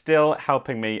it's still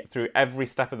helping me through every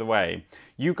step of the way.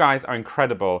 You guys are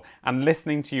incredible, and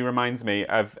listening to you reminds me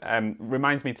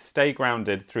to stay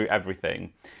grounded through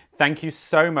everything. Thank you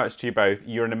so much to you both.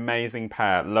 You're an amazing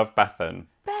pair. Love, Bethan.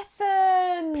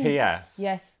 Bethan. P.S.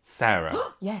 Yes. Sarah.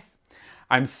 Yes.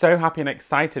 I'm so happy and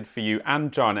excited for you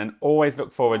and John, and always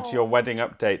look forward to your wedding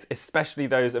updates, especially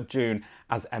those of June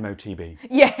as MOTB.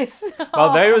 Yes.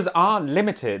 Well, those are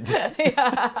limited.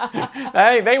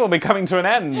 They will be coming to an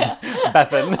end,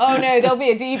 Bethan. Oh no, there'll be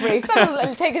a debrief.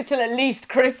 That'll take us till at least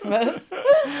Christmas.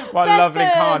 What a lovely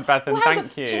card, Bethan. Well,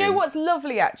 thank you. Do you know what's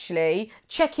lovely, actually?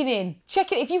 Checking in.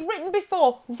 If you've written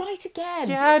before, write again.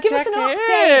 Yeah, Give us check an update.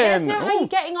 Let us in. know how you're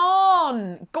getting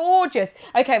on. Gorgeous.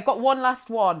 Okay, I've got one last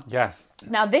one. Yes.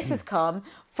 Now, this has come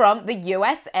from the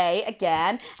USA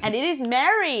again, and it is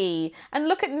Mary. And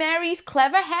look at Mary's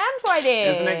clever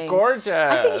handwriting. Isn't it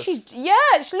gorgeous? I think she's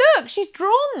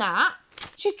drawn that.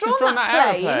 She's drawn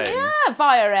that plane. aeroplane. Yeah,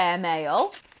 via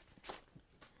airmail.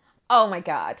 Oh my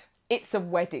God. It's a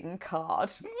wedding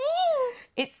card.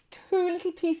 It's 2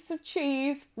 little pieces of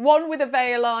cheese, one with a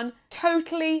veil on,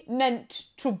 totally meant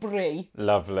to brie.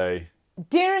 Lovely.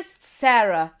 Dearest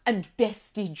Sarah and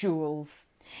bestie Jules,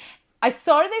 I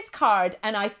saw this card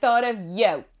and I thought of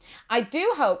you. I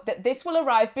do hope that this will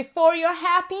arrive before your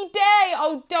happy day.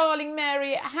 Oh, darling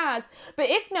Mary, it has. But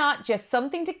if not, just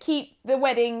something to keep the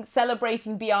wedding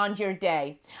celebrating beyond your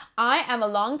day. I am a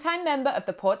long-time member of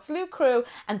the Port Salut crew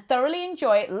and thoroughly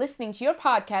enjoy listening to your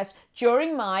podcast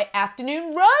during my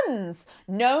afternoon runs.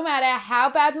 No matter how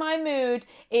bad my mood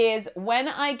is, when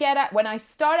I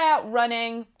start out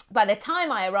running, by the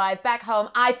time I arrive back home,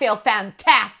 I feel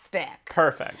fantastic.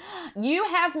 Perfect. You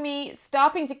have me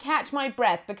stopping to catch my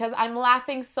breath because I'm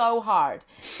laughing so hard.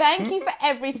 Thank you for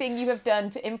everything you have done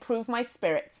to improve my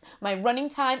spirits, my running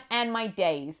time, and my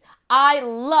days. I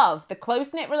love the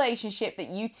close-knit relationship that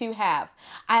you two have.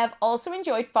 I have also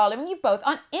enjoyed following you both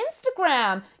on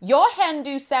Instagram. Your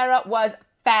hen-do, Sarah, was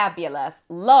fabulous.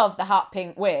 Love the hot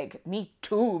pink wig. Me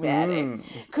too, Mary.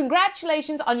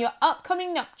 Congratulations on your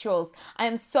upcoming nuptials. I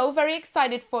am so very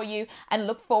excited for you and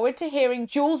look forward to hearing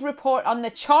Jules' report on the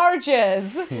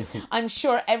charges. I'm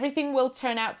sure everything will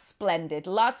turn out splendid.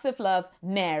 Lots of love,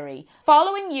 Mary.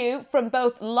 Following you from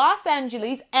both Los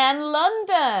Angeles and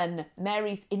London.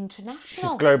 Mary's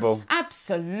international. She's global.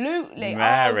 Absolutely.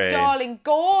 Mary. Oh, darling,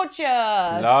 gorgeous.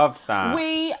 Loved that.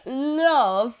 We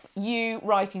love you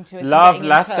writing to us. Love and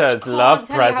getting in letters, touch. love Can't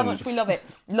tell you how much presents. we love it.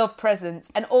 Love presents,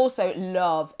 and also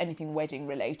love anything wedding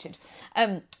related.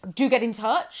 Do get in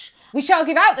touch. We shall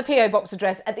give out the PO box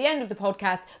address at the end of the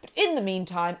podcast, but in the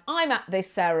meantime, I'm at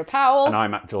this Sarah Powell, And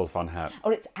I'm at Jules Von Herp.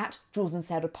 or it's at Jules and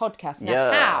Sarah podcast. Now,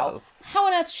 Yes. how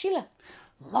on earth, Sheila?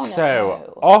 Monaco.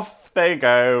 So, off they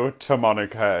go to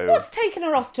Monaco. What's taken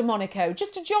her off to Monaco?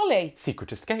 Just a jolly.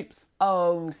 Secret escapes.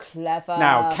 Oh, clever.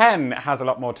 Now, Ken has a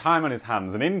lot more time on his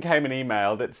hands, and in came an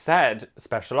email that said,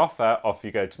 special offer, off you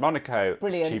go to Monaco.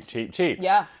 Brilliant. Cheap, cheap, cheap.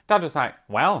 Yeah. Dad was like,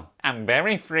 well, I'm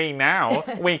very free now.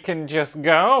 We can just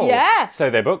go. Yeah.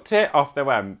 So they booked it, off they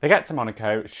went. They get to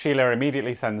Monaco. Sheila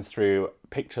immediately sends through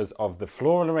pictures of the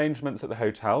floral arrangements at the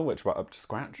hotel, which were up to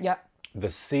scratch. Yep. The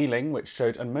ceiling, which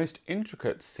showed a most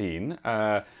intricate scene,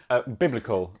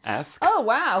 biblical-esque. Oh,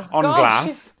 wow. On Gosh, glass,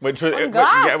 she's- which was on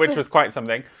glass. yeah, which was quite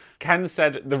something. Ken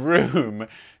said the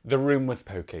room was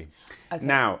pokey. Okay.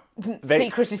 Now,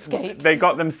 Secret escapes. They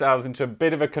got themselves into a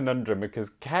bit of a conundrum because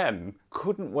Ken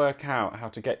couldn't work out how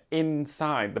to get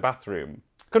inside the bathroom.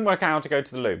 Couldn't work out how to go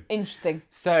to the loo. Interesting.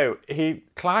 So he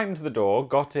climbed the door,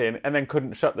 got in, and then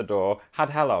couldn't shut the door.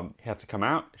 Had hell on. He had to come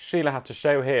out. Sheila had to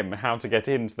show him how to get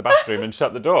into the bathroom and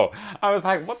shut the door. I was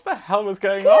like, what the hell was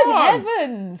going Good on?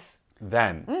 heavens.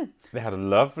 Then they had a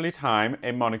lovely time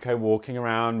in Monaco, walking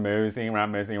around, moseying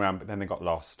around, but then they got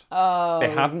lost. Oh.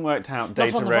 They hadn't worked out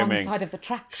data Not on the roaming. wrong side of the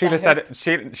tracks. Sheila I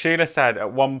hope. Sheila said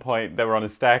at one point they were on a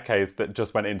staircase that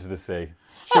just went into the sea.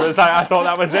 She was like, I thought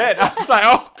that was it. I was like,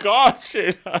 oh God,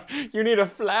 Sheila, you need a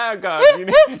flare gun.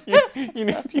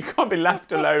 You can't be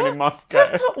left alone in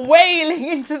Monaco. Wailing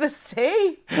into the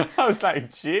sea. I was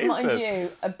like, Jesus. Mind you,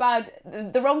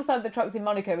 the wrong side of the tracks in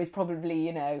Monaco is probably,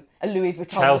 a Louis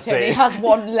Vuitton Chelsea. that only has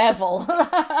one level.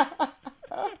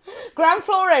 Ground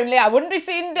floor only, I wouldn't be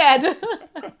seen dead.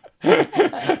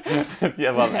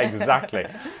 Yeah, well, exactly.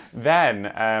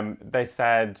 Then they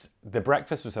said the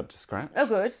breakfast was up to scratch. Oh,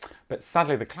 good. But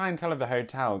sadly, the clientele of the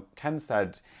hotel, Ken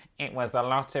said, it was a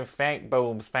lot of fake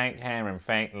boobs, fake hair and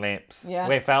fake lips. Yeah.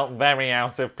 We felt very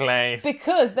out of place.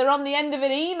 Because they're on the end of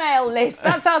an email list.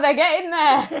 That's how they're getting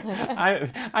there.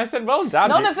 I said, well, Dad...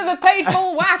 None of them are paid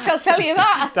full whack, I'll tell you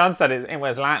that. Dan said it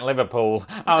was like Liverpool.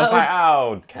 I was like,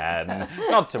 oh, Ken,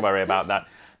 not to worry about that.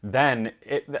 Then,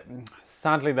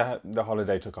 sadly, the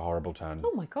holiday took a horrible turn.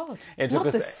 Oh, my God. It Not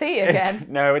took the sea again.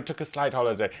 No, it took a slight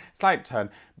turn,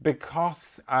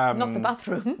 because... Not the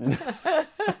bathroom.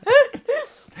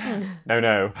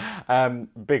 No.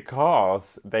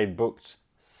 Because they booked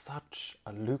such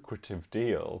a lucrative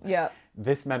deal. Yeah.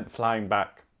 This meant flying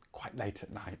back quite late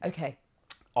at night. Okay.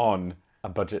 On a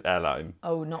budget airline.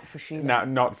 Oh, not for Sheila. Now,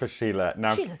 not for Sheila.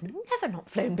 Now, Sheila's never not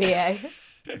flown BA.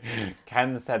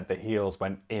 Ken said the heels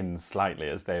went in slightly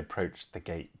as they approached the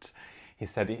gate. He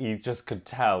said he just could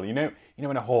tell, you know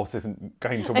when a horse isn't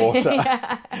going to water?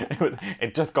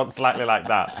 It just got slightly like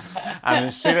that.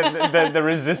 And the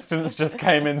resistance just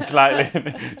came in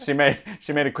slightly. She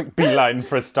made a quick beeline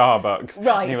for a Starbucks.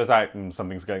 Right. And he was like,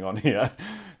 something's going on here.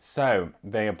 So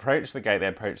they approached the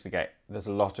gate. There's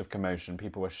a lot of commotion.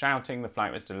 People were shouting. The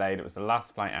flight was delayed. It was the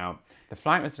last flight out. The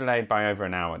flight was delayed by over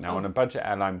an hour. Now, on a budget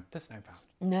airline, there's no value.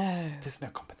 No. There's no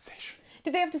compensation.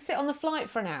 Did they have to sit on the flight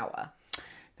for an hour?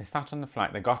 They sat on the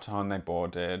flight, they got on, they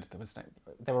boarded.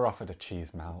 They were offered a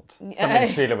cheese melt. Something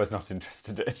Sheila was not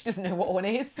interested in. She doesn't know what one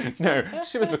is. No,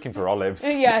 she was looking for olives.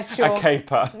 Yeah, sure. A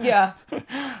caper. Yeah.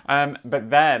 But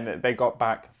then they got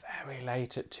back very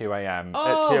late at 2 a.m.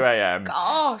 Oh, at 2 a.m.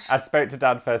 Gosh. I spoke to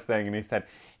Dad first thing and he said,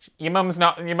 your mum's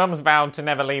vowed to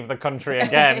never leave the country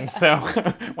again, so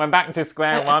we're back to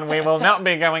square one. We will not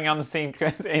be going on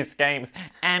secret escapes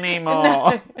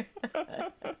anymore.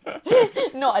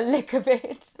 Not a lick of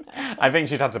it. I think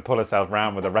she'd had to pull herself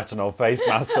round with a retinol face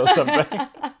mask or something.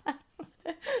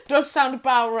 Does sound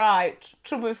about right,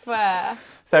 to be fair.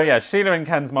 So yeah, Sheila and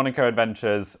Ken's Monaco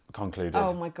adventures concluded.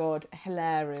 Oh my God,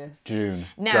 hilarious. June,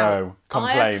 Now, go,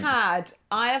 complaints.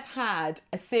 I have had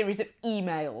a series of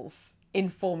emails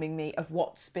informing me of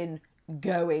what's been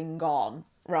going on,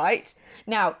 right?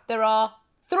 Now, there are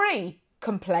 3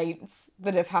 complaints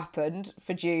that have happened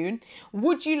for June.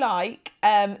 Would you like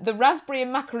the raspberry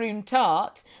and macaroon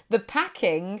tart, the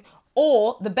packing,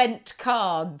 or the bent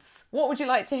cards. What would you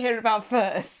like to hear about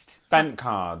first? Bent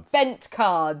cards. Bent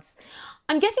cards.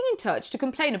 I'm getting in touch to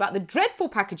complain about the dreadful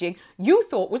packaging you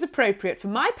thought was appropriate for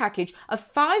my package of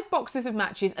 5 boxes of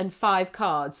matches and 5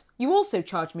 cards. You also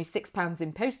charged me £6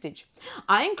 in postage.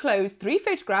 I enclosed 3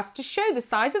 photographs to show the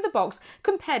size of the box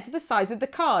compared to the size of the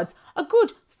cards. A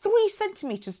good 3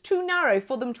 centimetres too narrow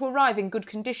for them to arrive in good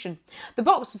condition. The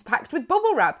box was packed with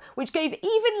bubble wrap, which gave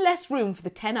even less room for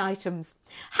the 10 items.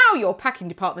 How your packing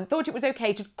department thought it was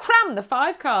okay to cram the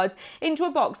 5 cards into a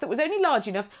box that was only large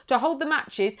enough to hold the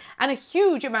matches and a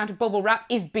huge amount of bubble wrap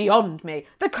is beyond me.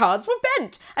 The cards were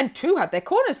bent, and 2 had their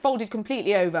corners folded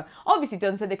completely over, obviously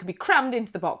done so they could be crammed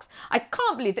into the box. I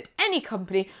can't believe that any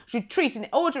company should treat an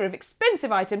order of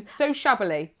expensive items so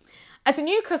shabbily. As a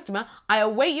new customer, I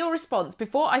await your response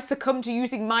before I succumb to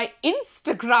using my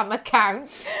Instagram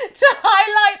account to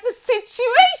highlight the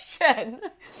situation.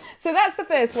 So that's the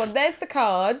first one. There's the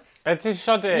cards. It is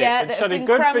shoddy. Yeah, it's that have shoddy. been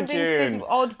Good for crammed into this June.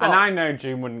 odd box. And I know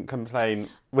June wouldn't complain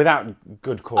without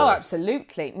good cause. Oh,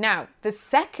 absolutely. Now, the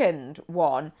second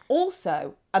one,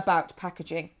 also about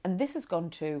packaging, and this has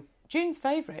gone to June's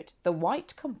favourite, the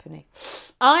White Company.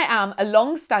 I am a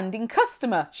long-standing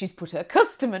customer. She's put her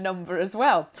customer number as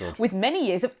well. Good. With many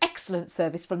years of excellent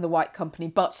service from the White Company,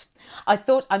 but I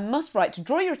thought I must write to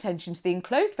draw your attention to the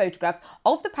enclosed photographs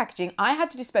of the packaging I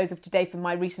had to dispose of today for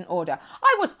my recent order.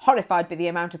 I was horrified by the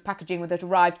amount of packaging that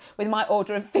arrived with my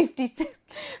order of 50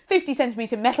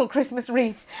 centimetre metal Christmas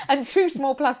wreath and 2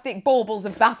 small plastic baubles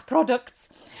of bath products.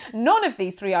 None of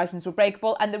these 3 items were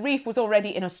breakable, and the wreath was already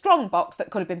in a strong box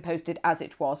that could have been posted as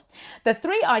it was. The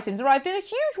 3 items arrived in a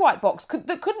huge white box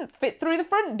that couldn't fit through the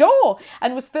front door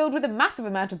and was filled with a massive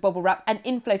amount of bubble wrap and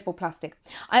inflatable plastic.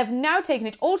 I have now taken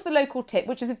it all to the local tip,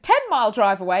 which is a 10-mile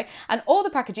drive away, and all the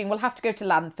packaging will have to go to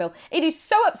landfill. It is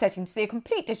so upsetting to see a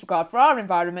complete disregard for our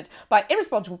environment by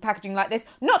irresponsible packaging like this,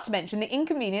 not to mention the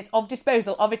inconvenience of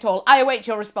disposal of it all. I await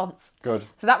your response. Good.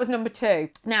 So that was number 2.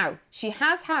 Now, she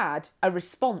has had a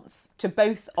response to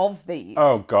both of these.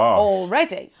 Oh, gosh.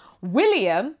 Already.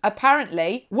 William,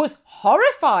 apparently, was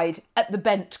horrified at the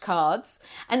bent cards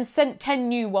and sent 10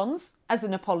 new ones as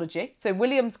an apology. So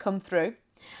William's come through.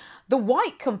 The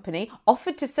White Company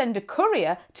offered to send a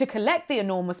courier to collect the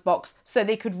enormous box so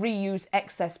they could reuse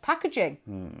excess packaging.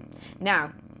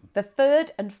 Now, the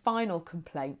third and final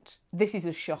complaint. This is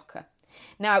a shocker.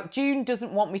 Now, June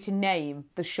doesn't want me to name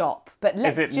the shop, but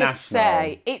let's just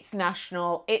say it's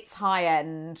national, it's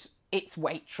high-end, it's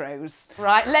Waitrose,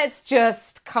 right? Let's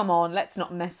just, come on, let's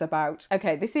not mess about.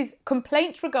 Okay, this is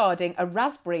complaint regarding a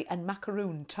raspberry and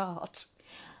macaroon tart.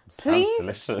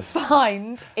 Please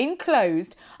find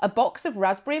enclosed a box of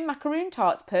raspberry and macaroon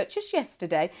tarts purchased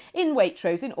yesterday in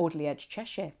Waitrose in Audley Edge,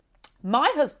 Cheshire.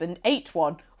 My husband ate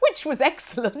one, which was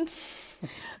excellent.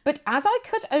 But as I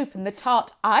cut open the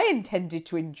tart I intended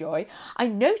to enjoy, I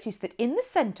noticed that in the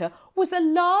centre was a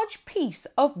large piece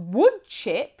of wood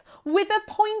chip with a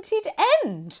pointed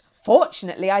end.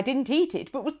 Fortunately, I didn't eat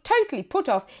it, but was totally put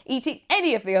off eating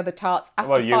any of the other tarts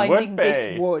after finding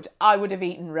this wood. I would have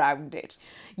eaten round it.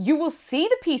 You will see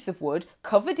the piece of wood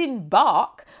covered in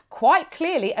bark quite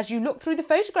clearly as you look through the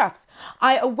photographs.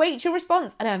 I await your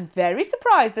response, and I'm very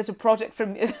surprised that a product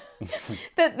from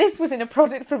that this was in a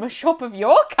product from a shop of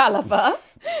your calibre.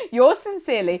 Yours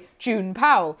sincerely, June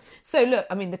Powell. So look,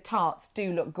 I mean, the tarts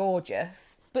do look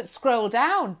gorgeous, but scroll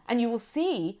down and you will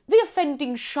see the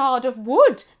offending shard of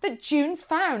wood that June's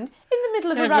found in the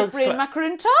middle of a raspberry and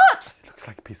macaroon tart. It looks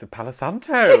like a piece of Palo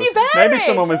Santo. Can you bear Maybe it?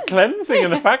 someone was cleansing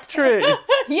in the factory.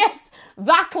 Yes,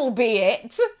 that'll be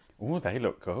it. Oh, they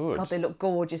look good. God, they look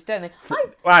gorgeous, don't they?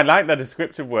 I like the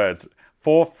descriptive words.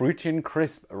 4 fruity and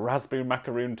crisp raspberry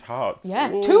macaroon tarts.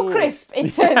 Yeah, Ooh. too crisp,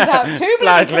 it turns out. Too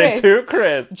Slightly crisp. too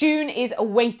crisp. June is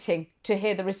awaiting to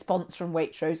hear the response from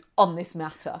Waitrose on this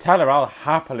matter. Tell her I'll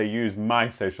happily use my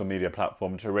social media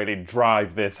platform to really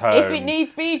drive this home. If it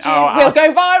needs be, June, we'll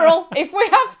go viral if we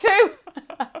have to.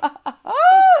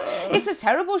 It's a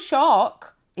terrible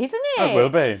shock, isn't it? It will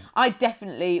be. I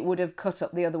definitely would have cut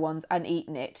up the other ones and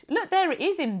eaten it. Look, there it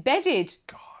is, embedded.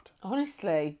 God.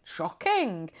 Honestly,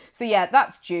 shocking. So yeah,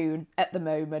 that's June at the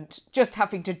moment, just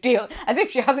having to deal, as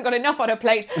if she hasn't got enough on her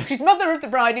plate. She's mother of the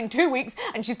bride in 2 weeks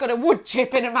and she's got a wood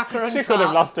chip in a macaron She tart. could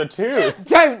have lost her tooth.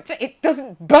 Don't. It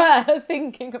doesn't bear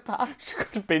thinking about. She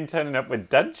could have been turning up with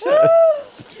dentures.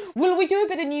 Will we do a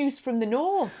bit of news from the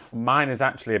north? Mine is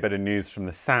actually a bit of news from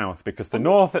the south, because the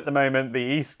north at the moment, the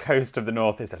east coast of the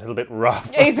north is a little bit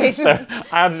rough. Is it? So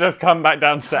I had to just come back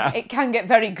down south. It can get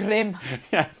very grim.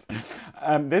 Yes.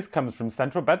 This comes from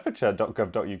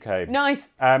centralbedfordshire.gov.uk.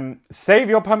 Nice. Save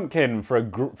your pumpkin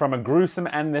from a gruesome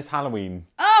end this Halloween.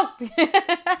 Oh!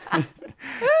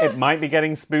 It might be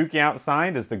getting spooky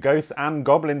outside as the ghosts and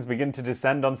goblins begin to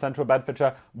descend on central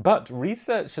Bedfordshire, but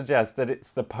research suggests that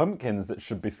it's the pumpkins that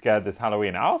should be scared this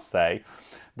Halloween, I'll say.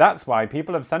 That's why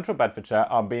people of central Bedfordshire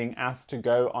are being asked to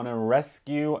go on a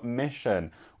rescue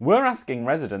mission. We're asking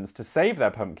residents to save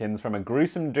their pumpkins from a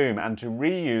gruesome doom and to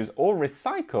reuse or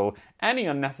recycle any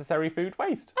unnecessary food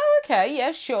waste. Oh, okay,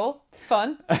 yeah, sure.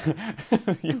 Fun.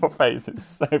 Your face is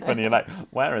so funny. You're like,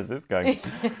 where is this going?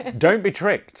 Don't be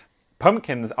tricked.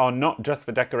 Pumpkins are not just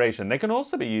for decoration. They can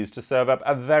also be used to serve up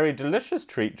a very delicious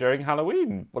treat during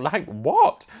Halloween. Like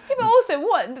what? Yeah, but also,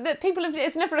 what? That people have,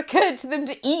 it's never occurred to them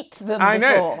to eat them I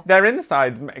before. know. Their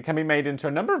insides can be made into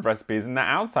a number of recipes and their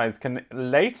outsides can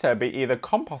later be either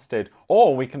composted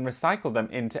or we can recycle them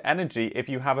into energy if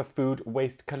you have a food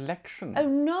waste collection.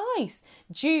 Oh, nice.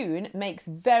 June makes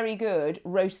very good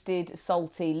roasted,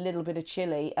 salty, little bit of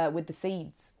chilli with the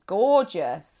seeds.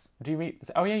 Gorgeous. Do you eat?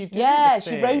 Oh yeah, you do. Yeah, eat the she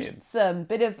seeds. roasts them.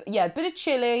 Bit of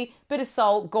chili, bit of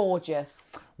salt. Gorgeous.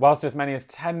 Whilst as many as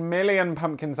 10 million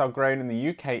pumpkins are grown in the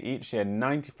UK each year,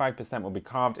 95% will be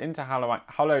carved into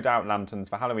hollowed out lanterns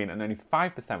for Halloween and only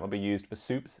 5% will be used for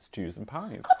soups, stews and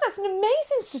pies. God, that's an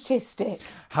amazing statistic.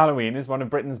 Halloween is one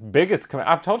of Britain's biggest...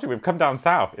 I've told you, we've come down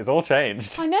south. It's all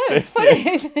changed. I know, it's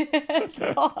funny.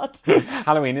 God.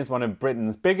 Halloween is one of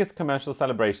Britain's biggest commercial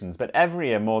celebrations, but every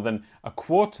year more than a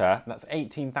quarter, that's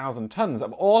 18,000 tonnes,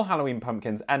 of all Halloween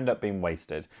pumpkins end up being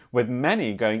wasted, with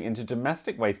many going into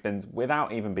domestic waste bins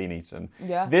without even being eaten.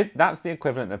 Yeah. That's the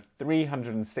equivalent of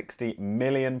 360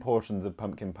 million portions of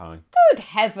pumpkin pie. Good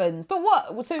heavens. But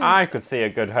what? So I could see a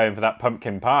good home for that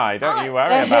pumpkin pie. Don't you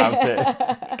worry about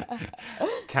it.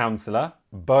 Councillor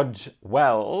Budge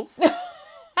Wells,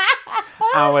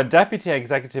 our Deputy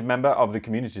Executive Member of the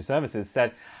Community Services,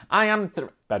 said,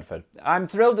 Bedford, I'm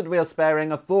thrilled that we are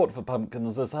sparing a thought for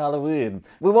pumpkins this Halloween.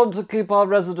 We want to keep our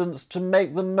residents to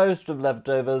make the most of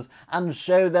leftovers and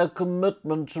show their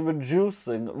commitment to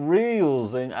reducing,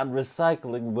 reusing and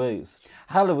recycling waste.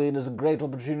 Halloween is a great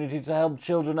opportunity to help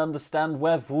children understand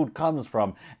where food comes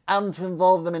from and to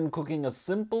involve them in cooking a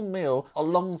simple meal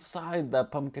alongside their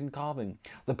pumpkin carving.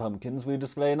 The pumpkins we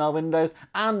display in our windows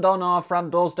and on our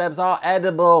front doorsteps are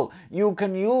edible. You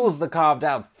can use the carved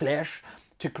out flesh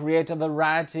to create a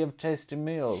variety of tasty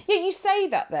meals. Yeah, you say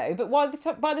that though, but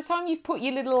by the time you've put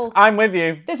your little... I'm with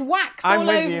you. There's wax all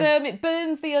over them, it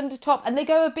burns the undertop, and they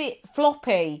go a bit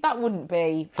floppy. That wouldn't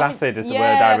be... Flaccid is the word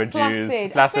I would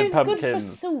use. Flaccid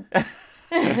pumpkins. pumpkins. Good for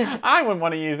soup. I wouldn't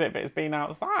want to use it if it's been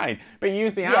outside. But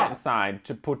use the outside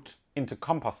to put into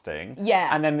composting. Yeah.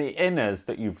 And then the inners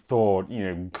that you've thawed,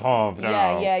 carved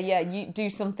out. Yeah. You do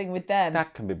something with them.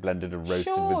 That can be blended and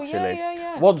roasted Sure, with chilli.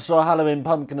 yeah. Once your Halloween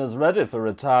pumpkin is ready for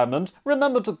retirement,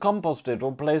 remember to compost it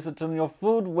or place it in your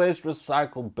food waste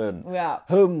recycle bin. Yeah.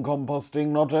 Home composting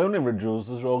not only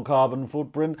reduces your carbon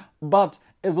footprint, but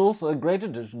is also a great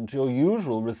addition to your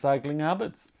usual recycling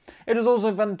habits. It is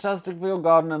also fantastic for your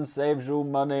garden and saves you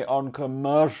money on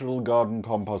commercial garden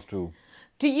compost too.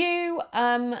 Do you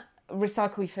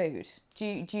recycle your food?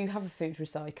 Do you have a food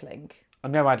recycling? I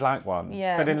know I'd like one.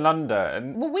 Yeah. But in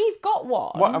London... Well, we've got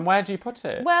one. What, and where do you put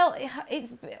it? Well,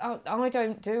 I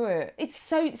don't do it.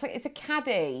 It's a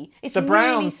caddy. It's The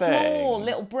brown really small, thing.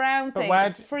 little brown But thing. where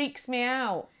It freaks me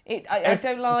out. I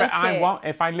don't like it.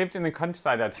 If I lived in the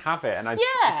countryside, I'd have it. And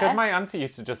Yeah. Because my auntie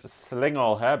used to just sling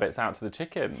all her bits out to the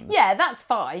chickens. Yeah, that's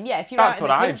fine. Yeah, if you're That's out in what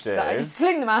the I countryside, do. just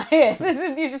sling them out here.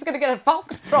 You're just going to get a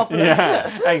fox problem.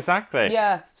 Yeah, exactly.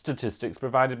 Yeah. Statistics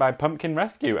provided by Pumpkin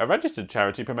Rescue, a registered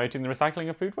charity promoting the recycling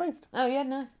of food waste. Oh, yeah,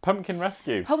 nice. Pumpkin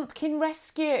Rescue. Pumpkin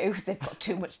Rescue. They've got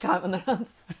too much time on their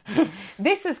hands.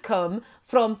 This has come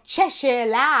from Cheshire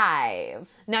Live.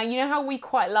 Now, you know how we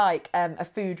quite like a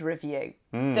food review,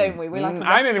 don't we? We like a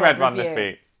I only read one review. this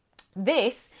week.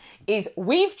 This is,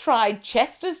 we've tried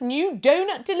Chester's new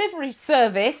donut delivery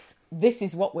service. This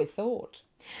is what we thought.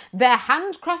 Their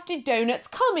handcrafted donuts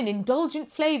come in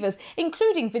indulgent flavours,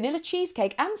 including vanilla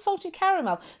cheesecake and salted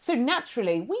caramel. So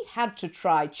naturally, we had to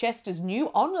try Chester's new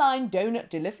online donut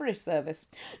delivery service.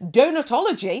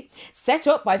 Donutology, set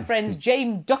up by friends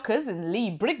James Duckers and Lee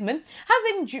Brigman,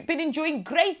 have been enjoying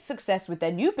great success with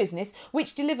their new business,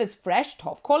 which delivers fresh,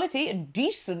 top quality and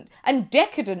decent and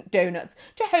decadent donuts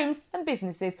to homes and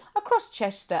businesses across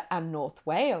Chester and North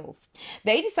Wales.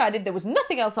 They decided there was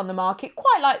nothing else on the market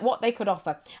quite like what they could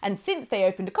offer. And since they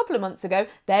opened a couple of months ago,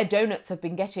 their donuts have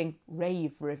been getting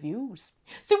rave reviews.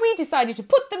 So we decided to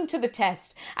put them to the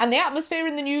test, and the atmosphere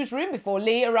in the newsroom before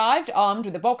Lee arrived, armed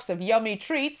with a box of yummy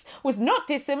treats, was not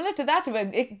dissimilar to that of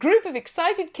a group of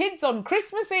excited kids on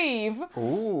Christmas Eve.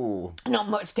 Ooh. Not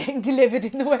much getting delivered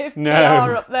in the way of No.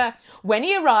 PR up there. When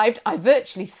he arrived, I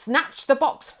virtually snatched the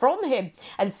box from him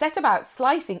and set about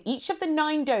slicing each of the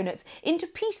 9 donuts into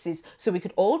pieces so we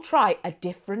could all try a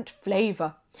different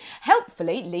flavour.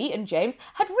 Helpfully, Lee and James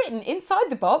had written inside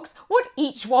the box what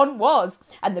each one was,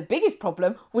 and the biggest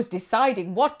problem was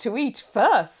deciding what to eat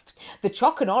first. The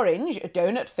choc and orange, a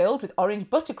donut filled with orange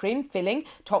buttercream filling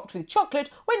topped with chocolate,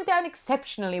 went down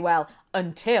exceptionally well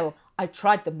until I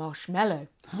tried the marshmallow.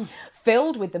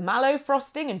 Filled with the mallow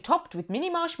frosting and topped with mini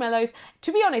marshmallows,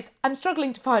 to be honest, I'm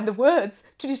struggling to find the words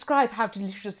to describe how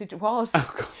delicious it was.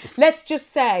 Let's just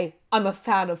say I'm a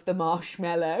fan of the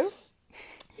marshmallow.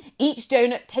 Each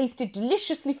donut tasted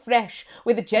deliciously fresh,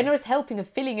 with a generous helping of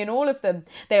filling in all of them.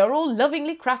 They are all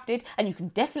lovingly crafted, and you can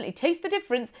definitely taste the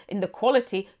difference in the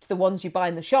quality to the ones you buy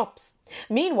in the shops.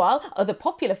 Meanwhile, other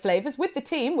popular flavours with the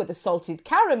team were the salted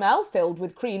caramel, filled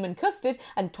with cream and custard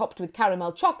and topped with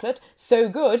caramel chocolate, so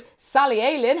good Sally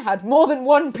Alien had more than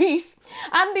one piece,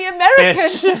 and the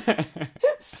American...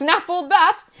 Snaffled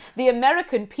that! The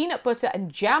American peanut butter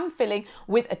and jam filling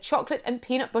with a chocolate and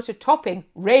peanut butter topping.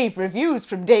 Rave reviews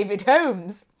from David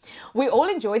Holmes. We all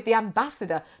enjoyed the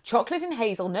Ambassador, chocolate and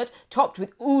hazelnut topped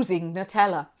with oozing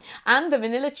Nutella. And the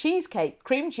vanilla cheesecake,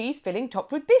 cream cheese filling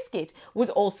topped with biscuit, was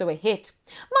also a hit.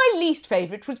 My least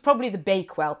favourite was probably the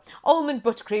Bakewell, almond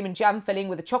buttercream and jam filling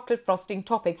with a chocolate frosting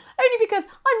topping, only because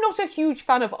I'm not a huge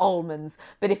fan of almonds.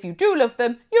 But if you do love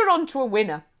them, you're on to a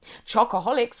winner.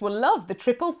 Chocoholics will love the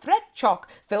triple threat choc,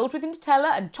 filled with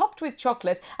Nutella and topped with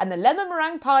chocolate, and the lemon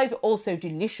meringue pies are also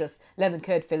delicious, lemon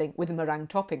curd filling with a meringue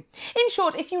topping. In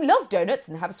short, if you love donuts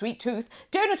and have a sweet tooth,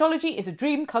 Donutology is a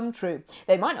dream come true.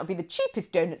 They might not be the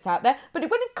cheapest donuts out there, but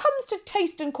when it comes to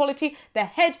taste and quality, they're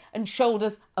head and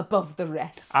shoulders above the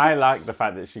rest. I like the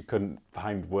fact that she couldn't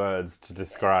find words to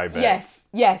describe it. Yes.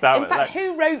 In fact,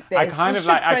 who wrote this? I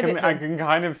can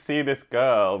kind of see this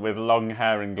girl with long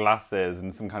hair and glasses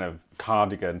and some kind of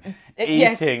cardigan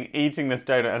eating this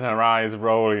donut and her eyes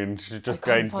rolling, and she's just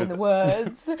going to find the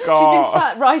words. She's been God.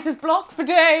 sat writer's block for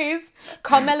days.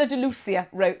 Carmela De Lucia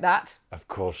wrote that. Of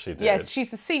course she did. Yes, she's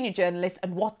the senior journalist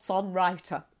and What's On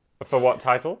writer. For what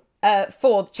title?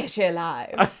 For Cheshire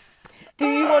Live. Do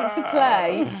you want to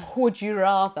play Would You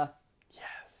Rather?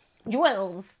 Yes.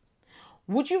 Jules,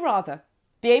 would you rather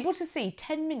be able to see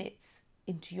 10 minutes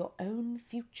into your own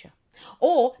future,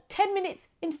 or 10 minutes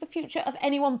into the future of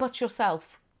anyone but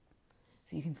yourself?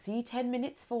 So you can see 10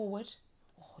 minutes forward,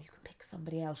 or you can pick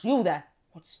somebody else. You there,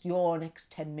 what's your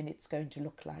next 10 minutes going to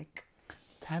look like?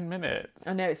 10 minutes.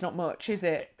 I know it's not much, is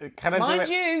it? Can I Mind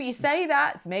do it? you say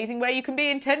that. It's amazing where you can be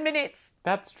in 10 minutes.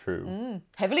 That's true.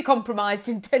 Heavily compromised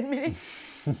in 10 minutes.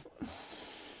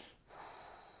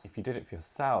 If you did it for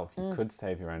yourself, you could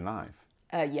save your own life.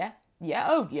 Yeah.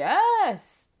 Oh,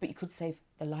 yes. But you could save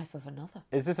the life of another.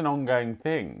 Is this an ongoing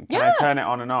thing? Can Yeah. I turn it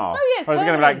on and off? Oh, yes, Or is it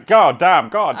going to be permanent. like, God damn.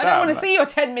 I don't want to see your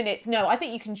 10 minutes. No, I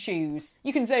think you can choose.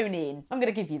 You can zone in. I'm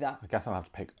going to give you that. I guess I'll have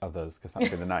to pick others, because that would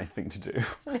be the nice thing to do.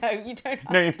 No, you don't have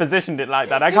No, you've positioned it like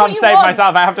that. I Do can't what you save want.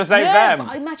 myself, I have to save No, them.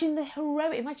 But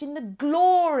imagine the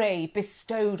glory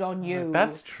bestowed on you.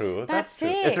 That's true. That's true.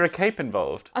 it. Is there a cape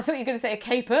involved? I thought you were going to say a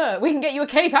caper. We can get you a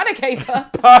cape and a caper.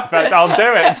 Perfect, I'll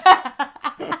do it.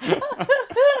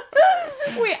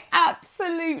 We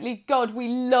absolutely, God, we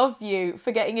love you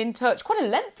for getting in touch. Quite a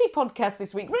lengthy podcast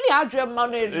this week. Really had your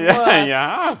money's worth.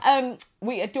 Yeah.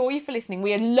 We adore you for listening.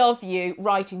 We love you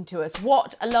writing to us.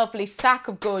 What a lovely sack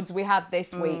of goods we had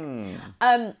this week.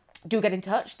 Do get in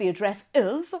touch. The address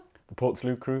is The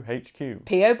Portslade Crew HQ.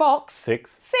 P.O. Box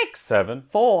 6 6 7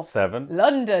 4 7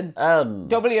 London N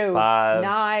W 5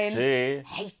 9 G.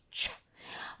 H.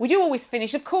 We do always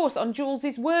finish, of course, on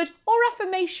Jules's word or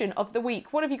affirmation of the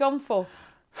week. What have you gone for?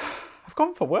 I've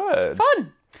gone for words.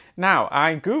 Fun. Now,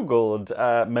 I googled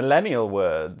millennial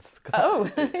words.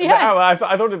 Oh, yes.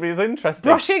 I thought it'd be interesting.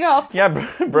 Brushing up. Yeah,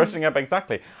 brushing up,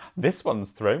 exactly. This one's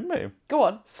thrown me. Go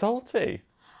on. Salty.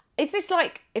 Is this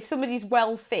like if somebody's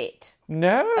well fit?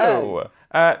 No.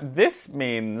 Oh. This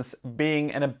means being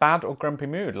in a bad or grumpy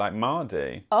mood, like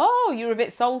Mardy. Oh, you're a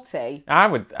bit salty. I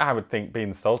would think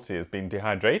being salty is being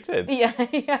dehydrated. Yeah,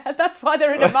 that's why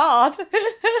they're in a mard.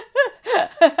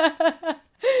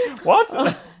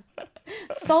 What?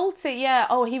 Salty, yeah.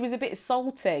 Oh, he was a bit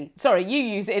salty. Sorry, you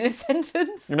use it in a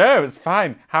sentence. No, it's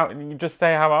fine. You just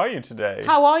say, how are you today?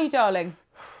 How are you, darling?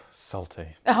 Salty.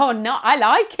 Oh, no, I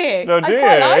like it. No, I do you?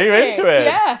 quite like Are you into it?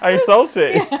 Yeah. Are you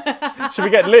salty? Should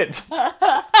we get lit?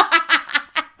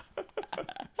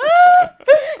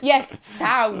 Yes,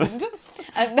 sound.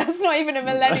 That's not even a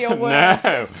millennial word.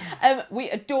 No. We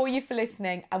adore you for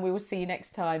listening, and we will see you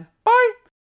next time. Bye.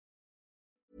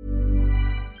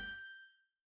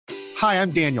 Hi,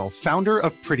 I'm Daniel, founder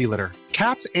of Pretty Litter.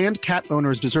 Cats and cat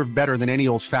owners deserve better than any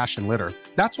old-fashioned litter.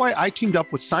 That's why I teamed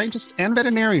up with scientists and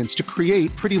veterinarians to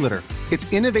create Pretty Litter.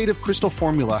 Its innovative crystal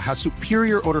formula has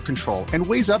superior odor control and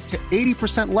weighs up to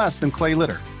 80% less than clay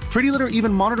litter. Pretty Litter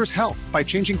even monitors health by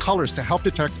changing colors to help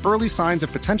detect early signs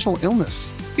of potential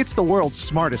illness. It's the world's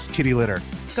smartest kitty litter.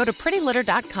 Go to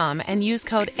prettylitter.com and use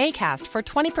code ACAST for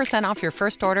 20% off your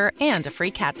first order and a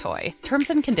free cat toy. Terms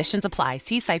and conditions apply.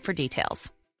 See site for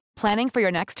details. Planning for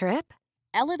your next trip?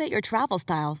 Elevate your travel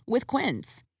style with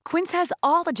Quince. Quince has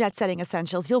all the jet-setting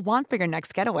essentials you'll want for your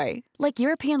next getaway, like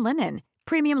European linen,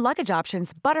 premium luggage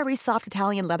options, buttery soft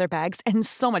Italian leather bags, and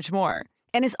so much more.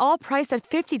 And is all priced at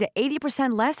 50 to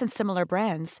 80% less than similar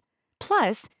brands.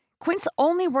 Plus, Quince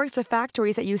only works with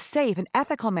factories that use safe and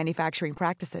ethical manufacturing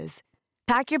practices.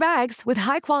 Pack your bags with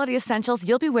high-quality essentials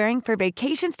you'll be wearing for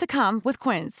vacations to come with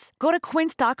Quince. Go to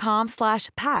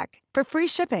quince.com/pack for free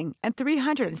shipping and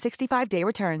 365-day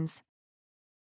returns.